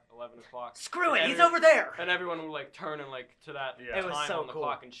 o'clock, 11 o'clock, Screw it, And he's every- over there. and everyone would like turn and like to that Yeah. It was time so on the cool.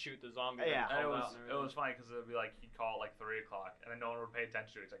 clock and shoot the zombie. Yeah. And it called was out and it everything. was funny because it'd be like he'd call at like 3 o'clock, and then no one would pay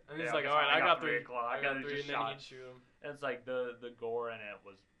attention to it. He's like, And he's "Yeah, like, okay, all right, fine, I got 3 3 o'clock. I got and 3, just and then shot." he'd shoot him. And it's like the gore in it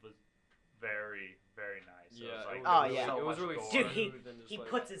was very, very nice. Yeah, It was like, it Oh, was, yeah. so it was much really gore. Dude, smooth and just He like,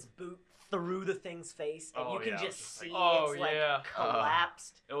 puts his boot through the thing's face, and Oh, you can yeah, it was just just see like- Oh, it's like yeah.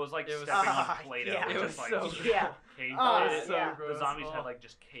 collapsed. It was like It was stepping so- on Play-Doh. yeah. It It just was like so Yeah. caved Oh, in. It's so yeah. The gross. zombies Oh. had like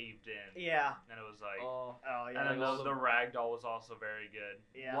just caved in. Yeah. And it was like, Oh, Oh and then all the the- ragdoll was also very good.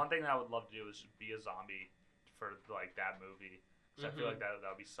 Yeah. One thing that I would love to do is just be a zombie for like that movie. 'Cause I feel Mhm. like that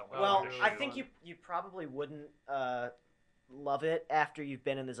would be so much Well, fun to really I shoot. think you probably wouldn't love it after you've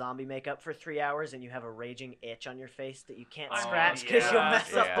been in the zombie makeup for 3 hours and you have a raging itch on your face that you can't Oh, scratch because you'll yeah, mess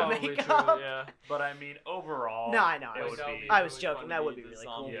that's up the probably makeup. True, yeah. But I mean, overall, No, I know. It Like, would that be. I was really joking, fun that to would be be the really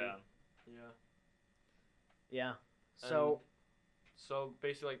cool. zombie. Yeah. Yeah. Yeah. So So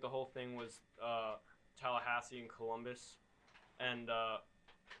basically, like the whole thing was Tallahassee and Columbus, and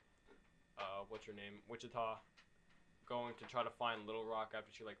what's her name, Wichita, going to try to find Little Rock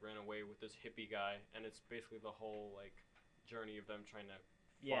after she like ran away with this hippie guy, and it's basically the whole like journey of them trying to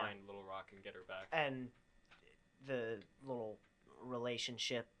yeah, find Little Rock and get her back. and the little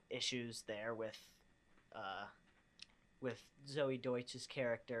relationship issues there with Zoe Deutsch's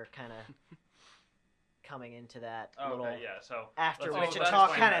character kind of coming into that Oh, little. okay, yeah. So After let's Wichita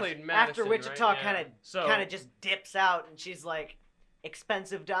explain kind that. of Played after Madison, Wichita right? kind of Yeah. So kind of just dips out and she's like,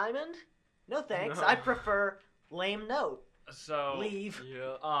 expensive diamond? No thanks. No. I prefer lame note. So Leave.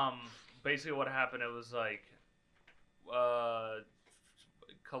 Yeah. basically what happened, it was like,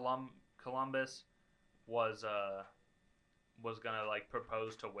 Columbus was gonna like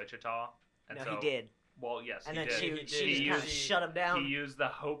propose to Wichita, and No, so he did. Well, yes, And he then did. she He she did. just He kind of used- shut him He down. used the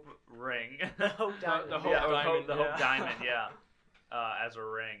Hope ring. The Hope Diamond. the Hope yeah, Diamond, the Hope yeah. Diamond, yeah, as a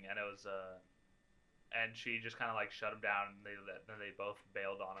ring, and it was and she just kind of like shut him down, and they both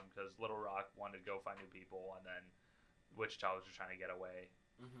bailed on him because Little Rock wanted to go find new people, and then Wichita was just trying to get away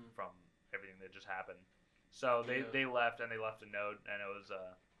Mhm. from everything that just happened. So they left, and they left a note, and it was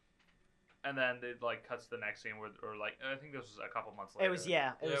and then it like cuts to the next scene where, or like I think this was a couple months later. It was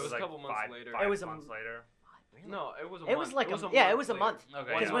yeah. It Yeah, was, it was a couple months later. Five It was a months later. really? No, it was a It month. was like it was a a yeah, month it was a later. month.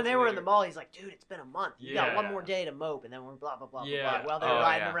 Okay. Because Yeah. when they were in the mall, he's like, "Dude, it's been a month. You got Yeah. one more day to mope, and then we're blah blah blah blah Yeah. blah." While they're Oh,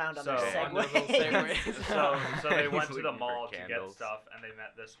 riding yeah. around on So- their On their little Segways. Segways. So they He's went to the looking for mall to get candles. stuff, and they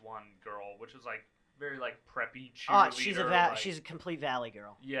met this one girl, which was like very like preppy Oh, cheerleader. like, she's a complete valley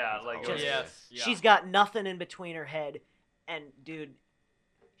girl. yeah, That's like it all was- it Yes. Yeah. She's got nothing in between her head, and dude,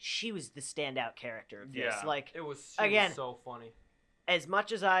 she was the standout character of this. Yeah. Like, It was, Again. was so funny. as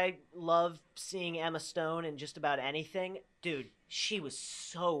much as I love seeing Emma Stone in just about anything, dude, she was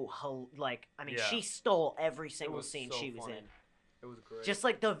so I mean, Yeah. she stole every single was scene so she was funny. in. It was great. Just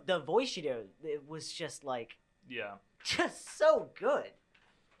like the voice she did, it was just like yeah. just so good.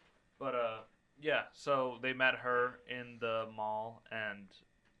 But yeah. So they met her in the mall, and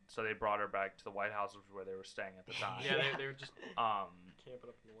so they brought her back to the White House, which is where they were staying at the time. yeah, Yeah. They were just Um, camping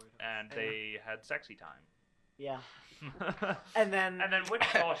up in the White House. and they had sexy time. Yeah, and and then then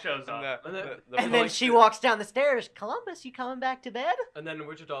Wichita shows And up. and then she walks down the stairs. Columbus, you coming back to bed? And then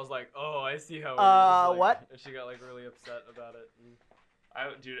Wichita was like, "Oh, I see how." It is. Like, What? And she got like really upset about it.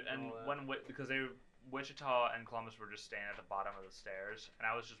 And Dude, and all that. because Wichita and Columbus were just staying at the bottom of the stairs, and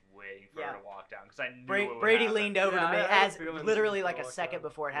I was just waiting for her to walk down because I knew it would Brady happen. leaned over Yeah, to me I had a as feeling she literally was like gonna a walk second down.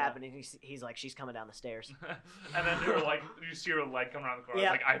 before it Yeah. happened, and he's like, "She's coming down the stairs." And then they were like, you see her leg coming around the corner.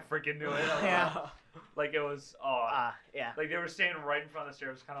 Yeah. Like I freaking knew it. Yeah. Like it was. Yeah. Like they were standing right in front of the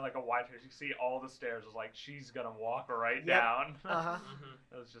stairs, kind of like a wide stairs. You could see all the stairs. It was like she's gonna walk right Yep. down. Uh-huh.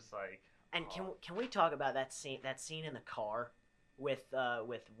 It was just like. And can we talk about that scene in the car with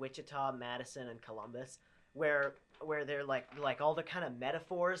Wichita, Madison, and Columbus, where they're like all the kind of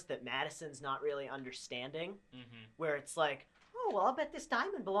metaphors that Madison's not really understanding, where it's like, oh well, I'll bet this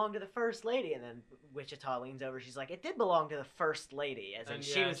diamond belonged to the first lady, and then Wichita leans over, she's like, it did belong to the first lady, as in And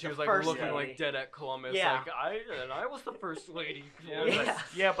she yeah, was she the was like first looking lady. like dead at Columbus. Yeah. Like I was the first lady. Yeah, Yeah.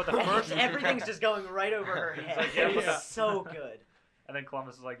 yeah, but the And first. everything's just going right over her head. like, yeah, but the- It's so good. And then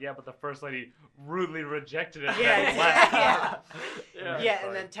Columbus is like, yeah, but the first lady rudely rejected it. Yeah, and left. yeah. Yeah. Yeah,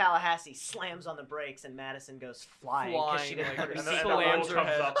 and then Tallahassee slams on the brakes, and Madison goes flying because she didn't Flying, put her like, And then Slams the seatbelt rule her on. comes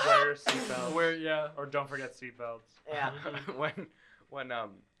head. up, wear your seatbelt. Where yeah. Or don't forget seatbelts. Yeah.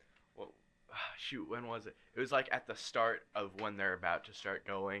 Shoot, when was it? It was like at the start of when they're about to start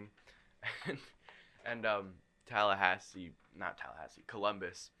going, and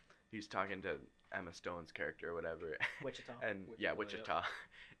Columbus, he's talking to Emma Stone's character or whatever, Wichita. and Wichita, Wichita,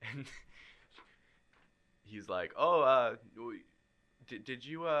 and he's like, oh, did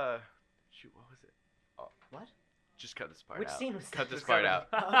you shoot, what was it? Oh, What? just cut this part Which out. scene was Cut that? this part out.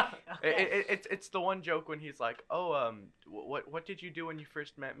 Okay. It's the one joke when he's like, oh, what did you do when you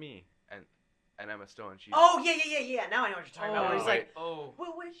first met me? and Emma Stone. She's Oh yeah. Now I know what you're talking about. Where he's right. like, oh.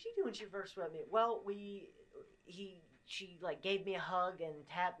 well, what did she do when she first met me? Well, she like gave me a hug and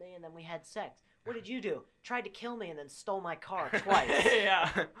tapped me, and then we had sex. What did you do? Tried to kill me and then stole my car twice. yeah,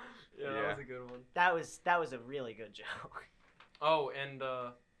 that Yeah. was a good one. That was a really good joke. Oh, and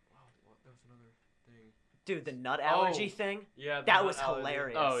wow, that was another thing. Dude, the nut allergy thing. Yeah, the That nut was allergy.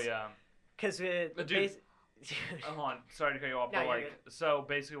 hilarious. Oh yeah. Because Dude. Hold on, sorry to cut you off, No, but you're like, so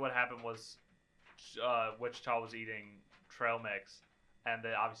basically what happened was, Wichita was eating trail mix, and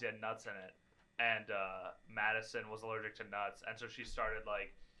they obviously had nuts in it, and Madison was allergic to nuts, and so she started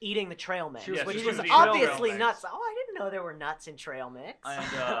like, eating the trail mix, She was- which she was was eating trail obviously mix. nuts. Oh, I didn't know there were nuts in trail mix.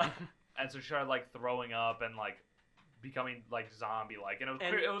 and so she started like throwing up and like becoming like zombie like, and it was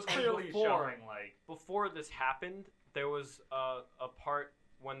And- it was and clearly before- showing like, Before this happened, there was a part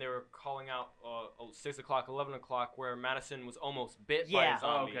when they were calling out 6 o'clock, 11 o'clock, where Madison was almost bit by Yeah. a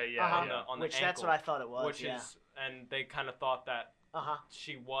zombie. okay, yeah, Uh-huh. yeah. On the Which that's ankle, what I thought it was. which yeah. is, and they kind of thought that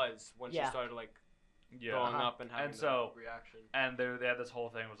she was when Yeah. she started like Yeah. throwing Uh-huh. up and having And so- the reaction. And they had this whole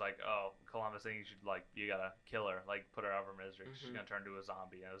thing was like, oh, Columbus thinking you gotta kill her, like put her out of her misery. She's Mhm. gonna turn into a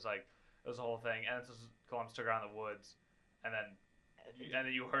zombie. And it was a whole thing. And so Columbus took her out in the woods, and then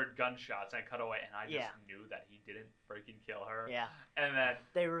you heard gunshots and it cut away, and I just Yeah. knew that he didn't freaking kill her. Yeah. And then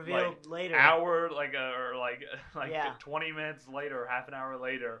They revealed later. hour or 20 minutes later, half an hour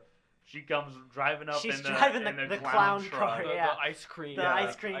later, she comes driving up She's in the driving in the clown clown truck. car, The, yeah. the ice cream. The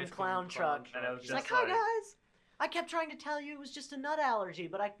ice cream clown truck. And it was She's just like, hi like- guys. I kept trying to tell you it was just a nut allergy,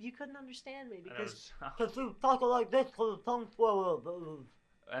 but you couldn't understand me And, it because was- you talk like this.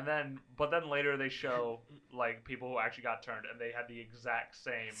 but then later they show like people who actually got turned, and they had the exact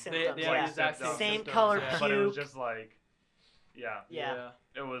same. Symptoms, They yeah. had the exact symptoms. Same symptoms, color yeah. But it was puke. just like, yeah, Yeah.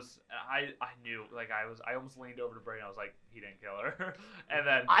 it was. I knew, like, I almost leaned over to Brayden. I was like, he didn't kill her, and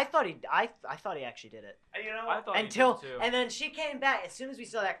then I thought he actually did it. you know, I thought he Until did too. and then she came back. As soon as we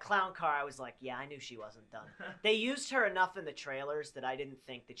saw that clown car, I was like, yeah, I knew she wasn't done. They used her enough in the trailers that I didn't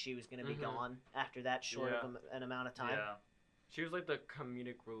think that she was going to be Mhm. gone after that short of an amount of time. yeah. She was like the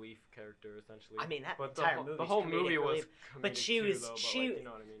comedic relief character essentially. I mean, that but entire the, movie's the whole comedic movie was relief. comedic But she too, was- though, but, she- like, you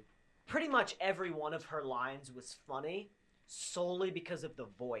know what I mean. Pretty much every one of her lines was funny solely because of the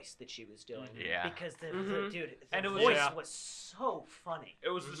voice that she was doing. Mhm. Yeah. Because the Mhm. dude, the And it was- voice yeah. was so funny. It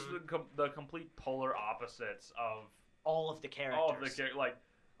was just the complete polar opposites of All of the characters. all of the like.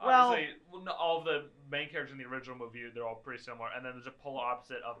 Well- Obviously, all of the main characters in the original movie, they're all pretty similar, and then there's a polar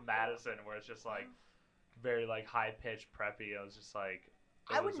opposite of Madison, where it's just like very like high pitched preppy. It was just like.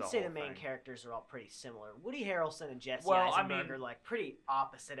 I wouldn't say the main characters are all pretty similar. Woody Harrelson and Jesse Well, I Eisenberg mean- are like pretty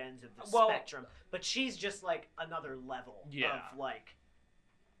opposite ends of the Well- spectrum, but she's just like another level Yeah. of like.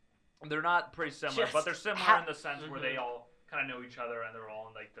 They're not pretty similar, Just but they're similar ha- in the sense where they Mhm. all kind of know each other and they're all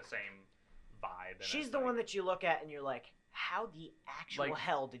in like the same vibe. And She's it's, the like, one that you look at and you're like, how the actual Like,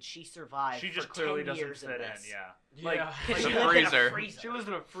 hell did she survive? she just for clearly 10 doesn't years fit in. this? Yeah. Yeah. Like, She The lived in a freezer. freezer. She was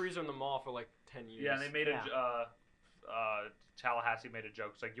in a freezer in the mall for like 10 years. Yeah, and they made Yeah. Tallahassee made a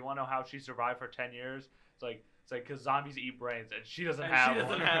joke. It's like, you want to know how she survived for 10 years? It's like because zombies eat brains and she doesn't And have she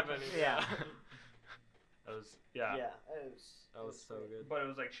doesn't one. have any. Yeah. It was yeah. That was so good. But it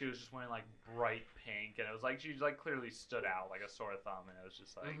was like she was just wearing like bright pink, and it was like she like clearly stood out like a sore thumb, and it was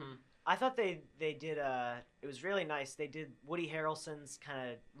just like Mhm. I thought they did it was really nice. They did Woody Harrelson's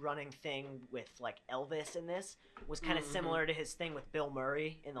kind of running thing with like Elvis in this was kind of Mhm. similar to his thing with Bill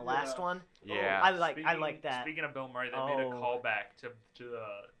Murray in the last Yeah. one. Yeah. I like that. Speaking of Bill Murray, they made a Oh. callback to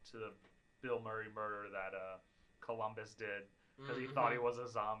the Bill Murray murder that Columbus did because he thought he was a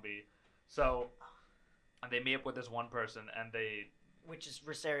zombie. So they meet up with this one person, and Which is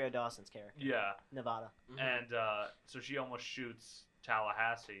Rosario Dawson's character, yeah, Nevada. Mhm. and so she almost shoots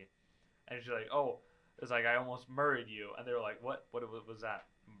Tallahassee, and she's like, "Oh, it's like I almost murdered you," and they were like, "What? What was that?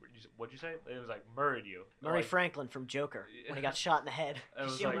 What'd you say?" It was like murdered you. Murray Like, Franklin from Joker when he got shot in the head. It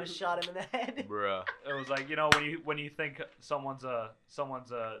was She like- almost shot him in the head. Bruh. It was like, when you think someone's a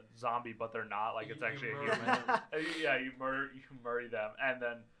zombie but they're not, like it's You actually a murder human. them. Yeah, you murder them, and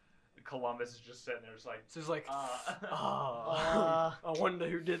then Columbus is just sitting there, just like, So it's like, Uh, I wonder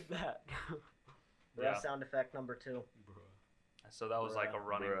who did that. yeah. Sound effect number 2. So that was like a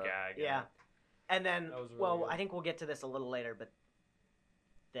running Bruh. gag. Yeah. And then, That was really well, good. I think we'll get to this a little later, but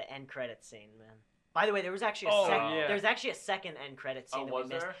the end credit scene, man. By the way, there was actually Oh, yeah. there's actually a second end credit scene Oh, that we was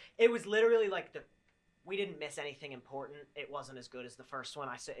missed. there? It was literally like we didn't miss anything important. It wasn't as good as the first one.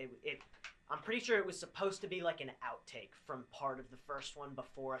 I said I'm pretty sure it was supposed to be like an outtake from part of the first one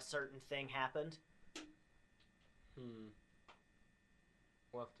before a certain thing happened.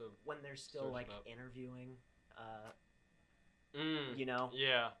 We'll have to. When they're still Search like it up. interviewing, Mm. you know.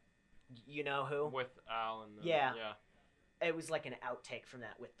 Yeah. You know who? with Al and Yeah. yeah. It was like an outtake from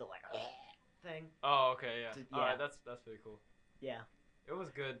that with the like thing. Oh, okay, yeah. Yeah. Alright, that's pretty cool. Yeah. It was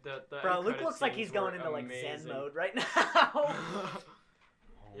good. The Bro, end Luke credit looks like scenes he's going were into like amazing. Zen mode right now.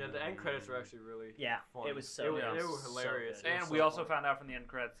 Yeah, the end credits were actually really Yeah, funny. it was so They good. were So hilarious. good. It And was we so also funny. found out from the end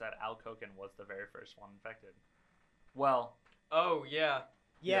credits that Al Koken was the very first one infected. Well, Oh yeah,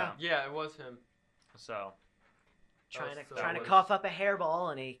 Yeah. yeah, it was him. so Trying That to was- trying to that cough up a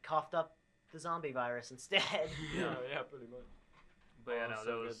hairball, and he coughed up the zombie virus instead. yeah, pretty much. but yeah, Oh, no,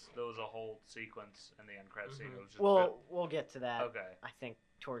 so there was a whole sequence in the end credit scene. Mhm. It was just We'll get to that. okay. I think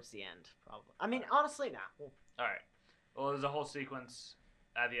towards the end, probably. I mean, honestly, nah. Well, All right. Well, there's a whole sequence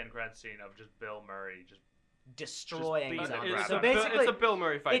at the end credit scene of just Bill Murray just destroying beating zombies. up So rabbits. basically, it's a Bill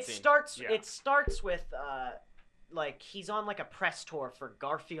Murray fight it scene. starts. Yeah. It starts with like he's on like a press tour for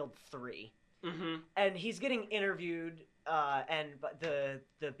Garfield 3, Mm-hmm. and he's getting interviewed. But the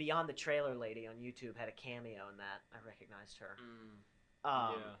Beyond the Trailer lady on YouTube had a cameo in that. I recognized her.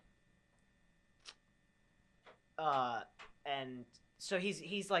 And so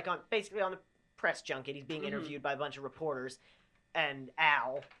he's like on basically on the press junket. He's being Mhm. interviewed by a bunch of reporters, and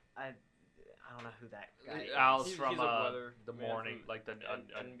Al, I don't know who that guy is. Al's He's from a weather the man morning, from like the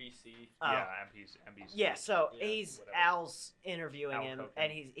NBC. yeah, NBC. Yeah, so Yeah, he's whatever. Al's interviewing Al him, Koken.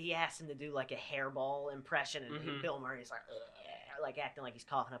 and he asks him to do like a hairball impression, and Mhm. Bill Murray's like acting like he's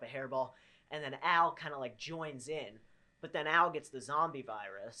coughing up a hairball, and then Al kind of like joins in, but then Al gets the zombie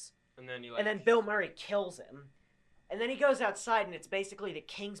virus, And then you and then Bill Murray kills him, and then he goes outside, and it's basically the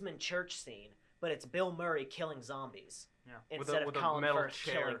Kingsman church scene, but it's Bill Murray killing zombies Yeah. instead with of a Colin metal Firth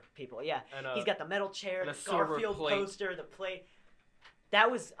chair. killing people. Yeah, and, he's got the metal chair, and the a silver Garfield plate. poster, the plate.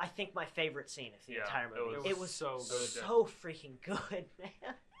 That was, I think, my favorite scene of the Yeah, entire movie. it was so good. so freaking good,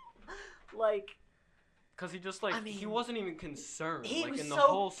 man. Like, Because he just like I mean, he wasn't even concerned. he like was in the so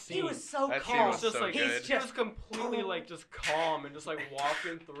whole scene. he was so That scene calm. was He's just so like good. He's he was just completely like just calm and just like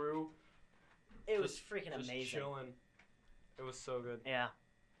walking through. it was just- freaking just amazing. chilling. It was so good. Yeah,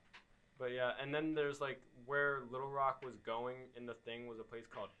 But yeah, and then there's like where Little Rock was going in the thing was a place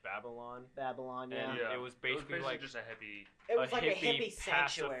called Babylon. Babylon. Yeah, And Yeah. it was basically like just a hippie. it was like a hippie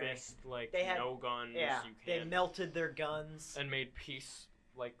sanctuary. pacifist, like They had- no guns, Yeah, you they can't, melted their guns. and made peace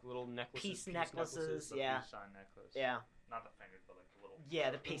like little necklaces, Peace necklaces. The Yeah. peace sign necklace. Yeah, Not the fingers, but like the little. yeah,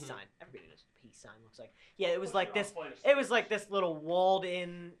 the peace Mhm. sign. Everybody knows what the peace sign looks like. Yeah, it was like this. It was like this little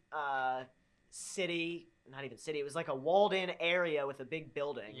walled-in city. Not even city. It was like a walled-in area with a big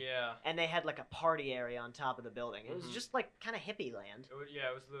building. Yeah. And they had like a party area on top of the building. It was Mhm. just like kind of hippie land. It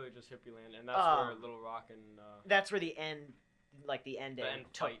was literally just hippie land, and that's where Little Rock and That's where the end, like the end The end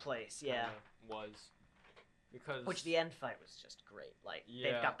end took fight place. Yeah, kinda was, because which the end fight was just great. Like they've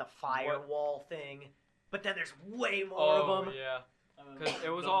Yeah. got the firewall thing, but then there's way more oh of them. yeah, 'Cause it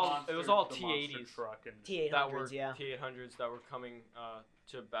was all T-80s. truck and that were T800s, yeah. T800s that were coming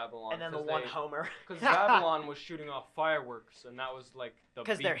to Babylon, And then the one Homer. because Babylon was shooting off fireworks, and that was like the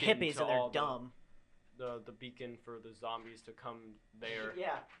Because they're beacon hippies to and all they're dumb. the beacon for the zombies to come there.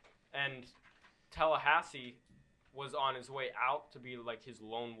 Yeah. And Tallahassee was on his way out to be like his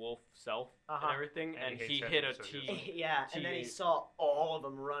lone wolf self Uh-huh. and everything, And and he he hates hit a hippies, so he was T, Yeah, and then he T8. saw all of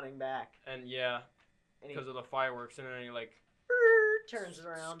them running back, and yeah, and he because of the fireworks, and then he like turns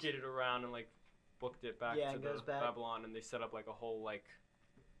around. skidded around and like booked it back Yeah, to and the goes back. Babylon, and they set up like a whole like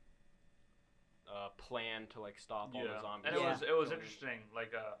plan to like stop all the zombies. And Yeah. it was going in. interesting,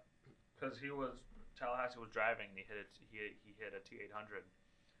 like because Tallahassee was driving and he hit a T800,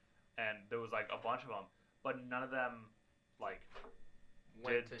 and there was like a bunch of them, but none of them like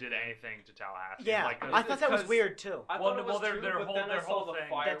Went to did him. anything to Tallahassee. Yeah, like, I thought that was 'cause- weird too. I Well, thought it well, was their- true, their but whole- then I their saw whole the thing-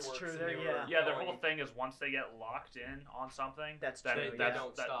 fireworks. That's true, and they're- they were yeah. yeah, their going. whole thing is once they get locked in on something, That's then true, They yeah.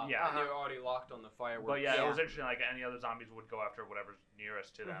 don't stop. Yeah, And they're already locked on the fireworks. but yeah, Yeah. it was interesting. Like any other zombies would go after whatever's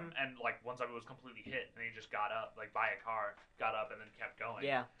nearest to them, Mm-hmm. and like one zombie was completely hit, and he just got up, like by a car, got up, and then kept going.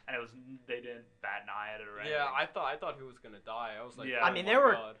 Yeah. And it was they didn't bat an eye at it or anything. Yeah, I thought he was gonna die. I was like, Yeah. oh I mean, my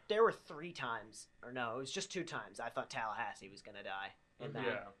there God. were 3 times, or no, it was just 2 times. I thought Tallahassee was gonna die in Mhm. that.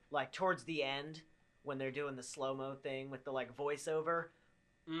 Yeah. Like towards the end, when they're doing the slow mo thing with the like voiceover.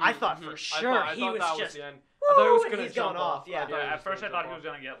 I thought for sure I he thought was that just, the end. I thought he was and gonna he's jump going off, yeah. thought he Yeah, was at just first I gonna thought he jump was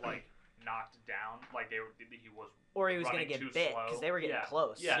gonna get like knocked down, like he was. Or he was gonna running get too bit slow. because they were getting Yeah.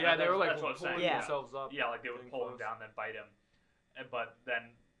 close. Yeah, off. no, Yeah, they were like that's what I'm pulling saying. Yeah. themselves up. Yeah, like they would getting pull him close. down, then bite him, but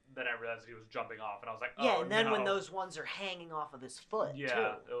then I realized he was jumping off, and I was like, Yeah, oh, and then no. when those ones are hanging off of his foot yeah,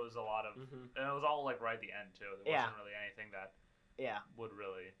 too. it was a lot of, Mhm. and it was all like right at the end too. There Yeah. wasn't really anything that Yeah, would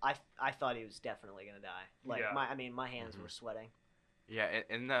really. I thought he was definitely gonna die. Like Yeah. my hands Mhm. were sweating. Yeah,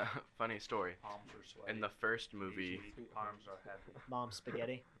 in the funny story, Palms were sweaty. in the first Knees movie, weak, arms are heavy. Mom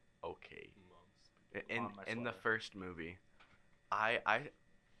spaghetti. okay. Mom's In On my in the sweater. first movie,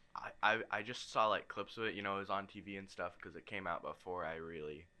 I just saw like clips of it. You know, it was on TV and stuff because it came out before I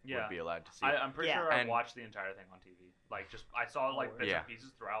really Yeah. would be allowed to see. I'm pretty Yeah. sure I And- watched the entire thing on TV. Like, just I saw like bits Yeah. and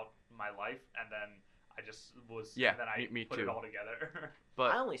pieces throughout my life, and then I just was. Yeah, And then I me put too. it all together.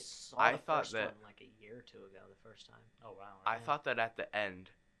 But I only saw I the thought first that- one like a year or two ago. The first time. Oh wow. I Yeah. thought that at the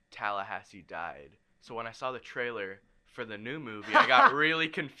end, Tallahassee died. So when I saw the trailer for the new movie, I got really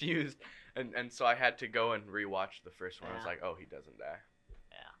confused, and so I had to go and rewatch the first one. I was Yeah. like, oh, he doesn't die.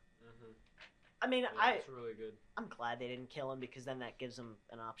 Mm-hmm. I mean, Yeah, it's really good. I'm glad they didn't kill him because then that gives them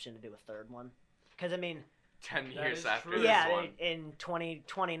an option to do a third one. Because I mean, 10 That years is after true. this yeah, one. in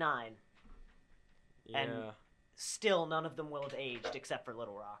 2029, Yeah. And- still none of them will have aged except for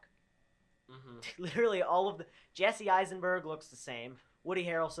Little Rock. Mm-hmm. Literally all of the Jesse Eisenberg looks the same. Woody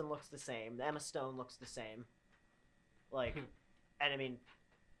Harrelson looks the same. Emma Stone looks the same. Like, and I mean,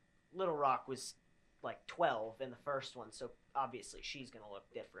 Little Rock was like 12 in the first one, so obviously she's gonna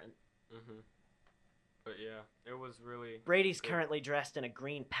look different. Mm-hmm. But yeah, it was really. Brady's Good. currently dressed in a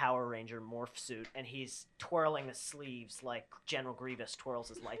green Power Ranger morph suit, and he's twirling the sleeves like General Grievous twirls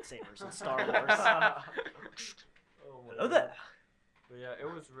his lightsabers in Star Wars. Oh my Hello God. there. But yeah,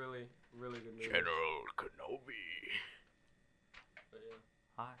 it was really, really good movie. General Kenobi. But yeah.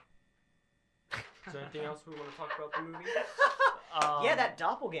 Hi. Is there anything else we want to talk about the movie? Yeah, that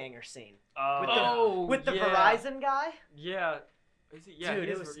doppelganger scene Uh, with the- Oh, with the yeah. Verizon guy. Yeah. Is he? Yeah, Dude, he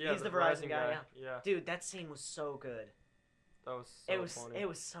it is was- yeah, he's the Verizon guy, Yeah, Dude, that scene was so good. that was so funny. It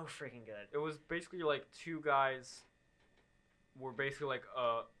was so freaking good. It was basically like two guys were basically like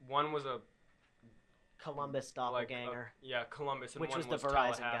one was a Columbus like doppelganger. yeah, Columbus, and Which one was the Verizon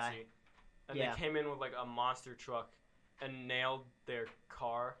guy. Tallahassee. And Yeah. they came in with like a monster truck and nailed their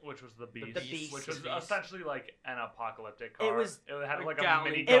car. which was the Beast, Beast. which was The Beast. essentially like an apocalyptic car. It was- It had a like a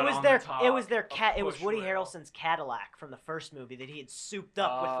Gatling mini gun gun It was on their the top. it was their a cat. It was push Woody rail. Harrelson's Cadillac from the first movie that he had souped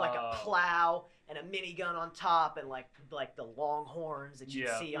up with like a Oh. plow and a minigun on top and like the long horns that you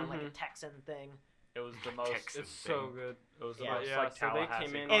Yeah. see on like a Mhm. Texan thing. It was the most. Texas. It's so good. It was the Yeah. most Yeah, like so they Tallahassee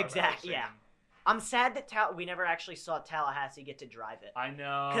came in- car I've ever Exact- seen. yeah. I'm sad that we never actually saw Tallahassee get to drive it I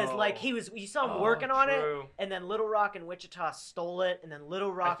know. because like you saw him Oh, working on it, True. and then Little Rock and Wichita stole it, and then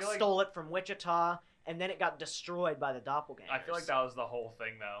Little Rock feel like- stole it from Wichita, and then it got destroyed by the doppelgangers. I feel like that was the whole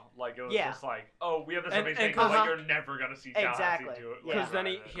thing though. Like it was Yeah. just like, oh, we have this And- amazing and thing, but like uh-huh. you're never gonna see Tallahassee Exactly. do it. Yeah. Because then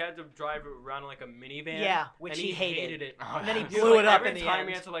Right. he had to drive around in like a minivan. Yeah, which and he hated. it. Oh, And then he yeah. He was blew like, it up every in the time end.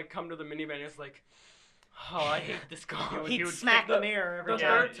 he had to like come to the minivan, it's like, oh, I hate this car. He'd he would smack take the mirror every The Yeah.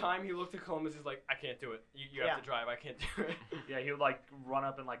 time. third time he looked at Columbus, he's like, I can't do it. You Yeah. have to drive. I can't do it. Yeah, he would like run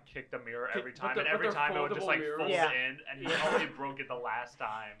up and like kick the mirror every But time, the- and but every they're time it would just foldable like mirrors. fold Yeah. in, and he Yeah. only broke it the last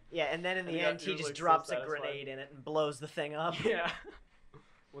time. Yeah, and then in And the he end, got- he he was, just like, so drops a satisfied. grenade in it and blows the thing up. Yeah.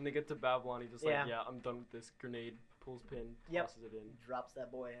 When they get to Babylon, he just like, Yeah. yeah, I'm done with this grenade. Pulls pin, Yep. tosses it in. Drops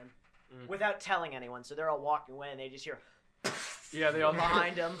that boy in Mm. without telling anyone. So they're all walking away, and they just hear. Yeah, they all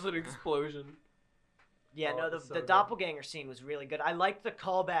behind him. It's an explosion. Yeah, Oh, no, it's the so good. doppelganger scene was really good. I liked the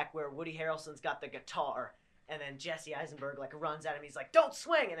callback where Woody Harrelson's got the guitar, and then Jesse Eisenberg like runs at him. He's like, "Don't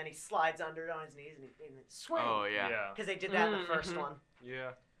swing!" And then he slides under it on his knees and he swing. Oh yeah. Because they did that in the 1st Mhm. one.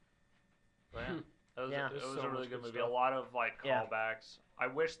 Yeah. But yeah. It was, Yeah. it There's was so a really much good good movie. stuff. A lot of like Yeah. callbacks. I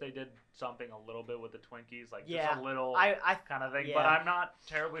wish they did something a little bit with the Twinkies, like Yeah. just a little I kind of thing. yeah. But I'm not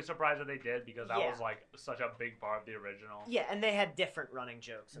terribly surprised that they did because that Yeah. was like such a big part of the original. yeah, and they had different running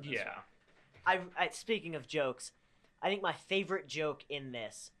jokes. In this Yeah. one. Speaking of jokes, I think my favorite joke in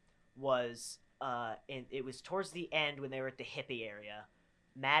this was it was towards the end when they were at the hippie area.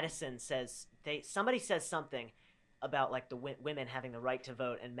 Madison says somebody says something about like the women having the right to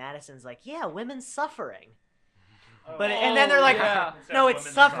vote, and Madison's like, "Yeah, women's suffering." But and then they're like, yeah. It said "No, it's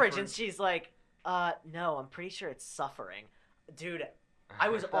women's suffrage," and suffrage. she's like, "No, I'm pretty sure it's suffering." Dude, I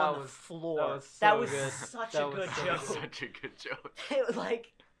was That on the was- floor. that was That so was good. such That a was good so joke. good. Such a good joke. It was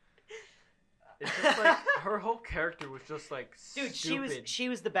like, It's just like her whole character was just like dude, stupid. she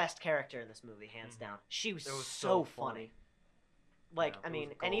was the best character in this movie, hands Mhm. down. She was, It was so so funny. funny. Like, Yeah, I it mean,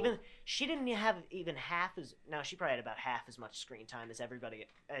 was and gold. even she didn't have even half as she probably had about half as much screen time as everybody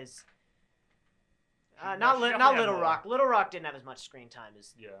as. No, Not she definitely not had Little more. Rock. Little Rock didn't have as much screen time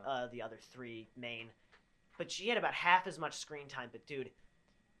as Yeah. the other three main, but she had about half as much screen time. But dude,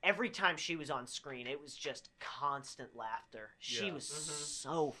 every time she was on screen, it was just constant laughter. She Yeah. was Mhm.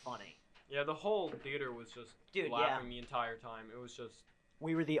 so funny. Yeah, the whole theater was just Dude, yeah. laughing the entire time. It was just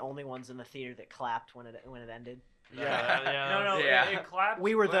We were the only ones in the theater that clapped when it ended. yeah. No, Yeah. it clapped.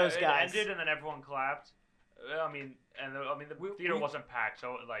 We were those it guys. ended and then everyone clapped. I mean, the theater wasn't packed,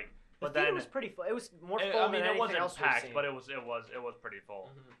 so like But theater then was pretty full. It was more full I than mean, it anything wasn't else we've packed, seen. but it was pretty full.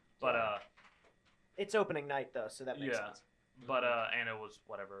 Mhm. But Yeah. It's opening night though, so that makes Yeah. sense. But and it was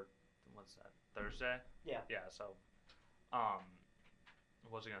whatever. What's that? Thursday. Yeah. Yeah. So, what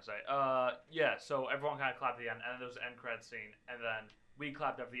was I gonna say? Yeah. So everyone kind of clapped at the end, and then there was an end credit scene, and then we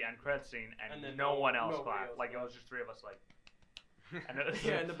clapped after the end credit scene, and then no one else nobody clapped. else Like it clapped. was just three of us. Like, and it was,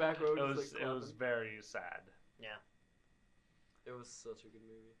 Yeah, in the back row. it just, was like, it was very sad. It was such a good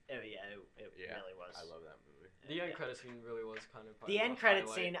movie. Oh yeah, it really was. I love that movie. The end credit scene really was kind of. The end credit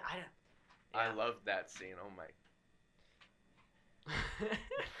scene. I love that scene. Oh my.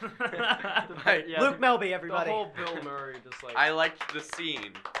 Yeah, Luke Melby, the everybody. whole Bill Murray just like. I liked the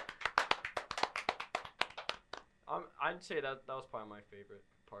scene. I'd say that was probably my favorite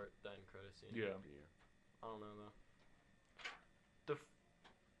part. The end credit scene. Yeah. I don't know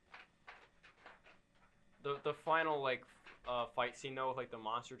though. The final like fight scene though with like the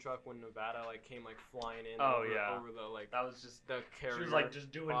monster truck when Nevada like came like flying in. Oh, over, yeah. Over the like That was just. the carrier. She was like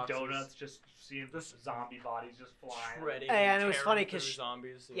just doing boxes. donuts, just seeing the zombie bodies just flying. Shredding. Hey, and it was tearing funny through 'cause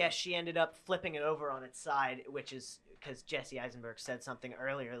zombies. Yeah, she ended up flipping it over on its side, which is because Jesse Eisenberg said something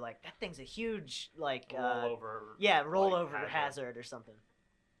earlier, like that thing's a huge like Rollover. rollover like, hazard or something.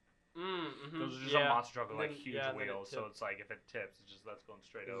 Mm-hmm. Those are just yeah. a monster truck with like Then- huge yeah, and then it wheels, so tipped. it's like if it tips, it's just that's going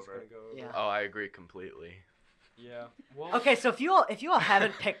straight It's just over. gonna go over. Yeah. Oh, I agree completely. Yeah. Well, Okay, so if you all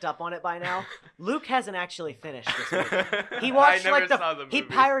haven't picked up on it by now, Luke hasn't actually finished this movie. He watched I never like the saw the movie. he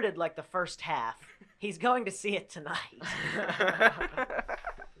pirated like the first half. He's going to see it tonight.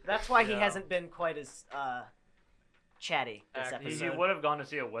 That's why he Yeah. hasn't been quite as chatty this Active. He episode. would have gone to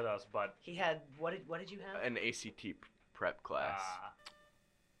see it with us, but He had what did you have? An ACT prep class.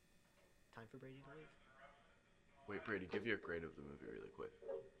 Time for Brady to leave. Wait, Brady, give your grade of the movie really quick.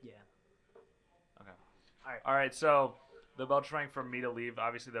 Yeah. all right. So the bell rang for me to leave.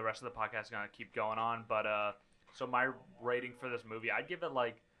 Obviously, the rest of the podcast is gonna keep going on, but so my rating for this movie, I'd give it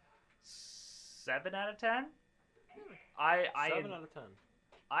like 7 out of 10. 7 out of 10.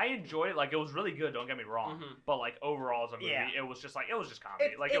 I enjoyed it. Like it was really good. Don't get me wrong, Mhm. but like overall as a movie, Yeah. it was just comedy.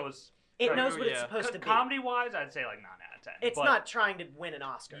 It was. It Right, knows what it's yeah. supposed to be. Comedy wise, I'd say like 9 out of 10. It's but not trying to win an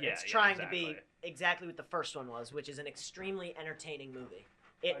Oscar. Yeah, It's yeah, trying to be exactly. exactly what the first one was, which is an extremely entertaining movie.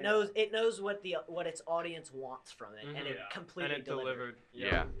 Oh, It knows what its audience wants from it, and Mhm. it Yeah. completely And it delivered. delivered.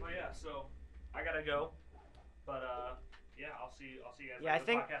 Yeah. Oh yeah, so I gotta go, but yeah, I'll see you guys. Yeah, I the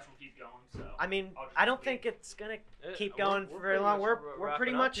think- podcast will keep going. So I mean, I'll just I don't leave. think it's gonna keep We're- going we're for very pretty long. much We're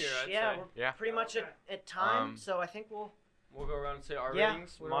pretty wrapping up much here, I'd yeah, say. we're Yeah. pretty much Okay. at time. Um, So I think we'll. We'll go around and say our Yeah,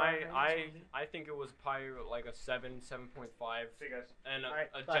 ratings. we're on ratings. I think it was probably like a 7.5, See you guys. and Alright,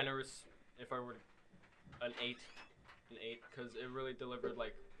 a bye. generous, if I were an 8, because it really delivered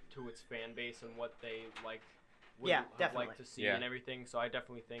like to its fan base and what they like would Yeah, have definitely. liked to see Yeah. and everything. So I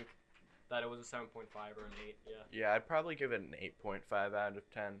definitely think that it was a 7.5 or an 8. Yeah. Yeah, I'd probably give it an 8.5 out of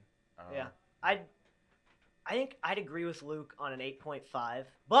 10. Yeah. I think I'd agree with Luke on an 8.5,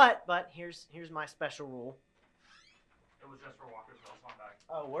 but here's my special rule. It was just for Walker's Bill's on back.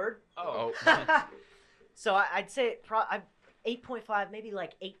 Oh, word. Oh. So I'd say 8.5, maybe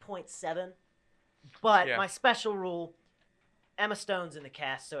like 8.7. But Yeah. my special rule, Emma Stone's in the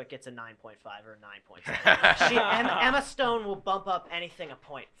cast, so it gets a 9.5 or a 9.7. Emma Stone will bump up anything a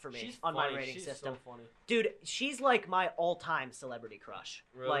point for me She's on funny. my rating She's system. So funny. Dude, she's like my all-time celebrity crush.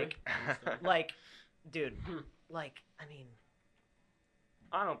 Really? Like, dude, like, I mean,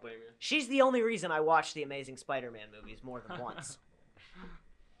 I don't blame you. she's the only reason I watched the Amazing Spider-Man movies more than once.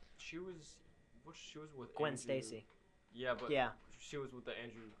 She was with Gwen Andrew- Stacy. Yeah, but Yeah. she was with the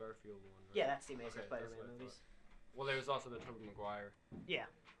Andrew Garfield one. Right? Yeah, that's the Amazing Okay, that's Spider-Man what I movies. thought. Well, there was also the Tobey Maguire. Yeah.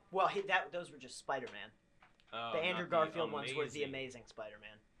 Well, those were just Spider-Man. The Andrew not Garfield ones were the Amazing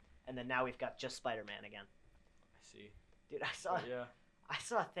Spider-Man. And then now we've got just Spider-Man again. I see. Dude, I saw But yeah.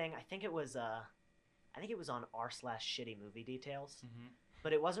 a thing. I think it was on r/shitty movie details. Mm-hmm.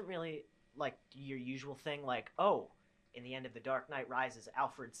 But it wasn't really like your usual thing like, "Oh, in the end of The Dark Knight Rises,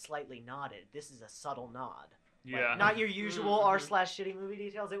 Alfred slightly nodded. This is a subtle nod." Like, Yeah. not your usual Mhm. r/shitty movie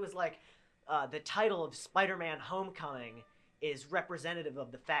details. It was like the title of Spider-Man Homecoming is representative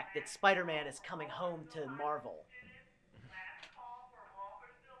of the fact that Spider-Man is coming home to Marvel.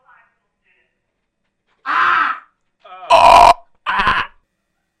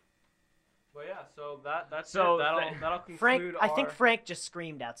 But yeah, so that's So it. That'll conclude Frank, I think our- Frank just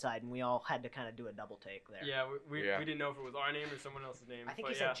screamed outside, and we all had to kind of do a double take there. Yeah, we Yeah. didn't know if it was our name or someone else's name. I think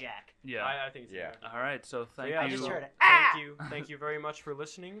but he yeah, said Jack. Yeah. I think it's Yeah. Jack. All right. So So thank yeah, you. I just heard it. Thank you very much for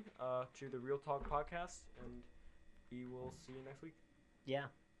listening to the Real Talk podcast, and we will see you next week. Yeah.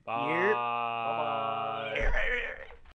 Bye. Yep. Bye.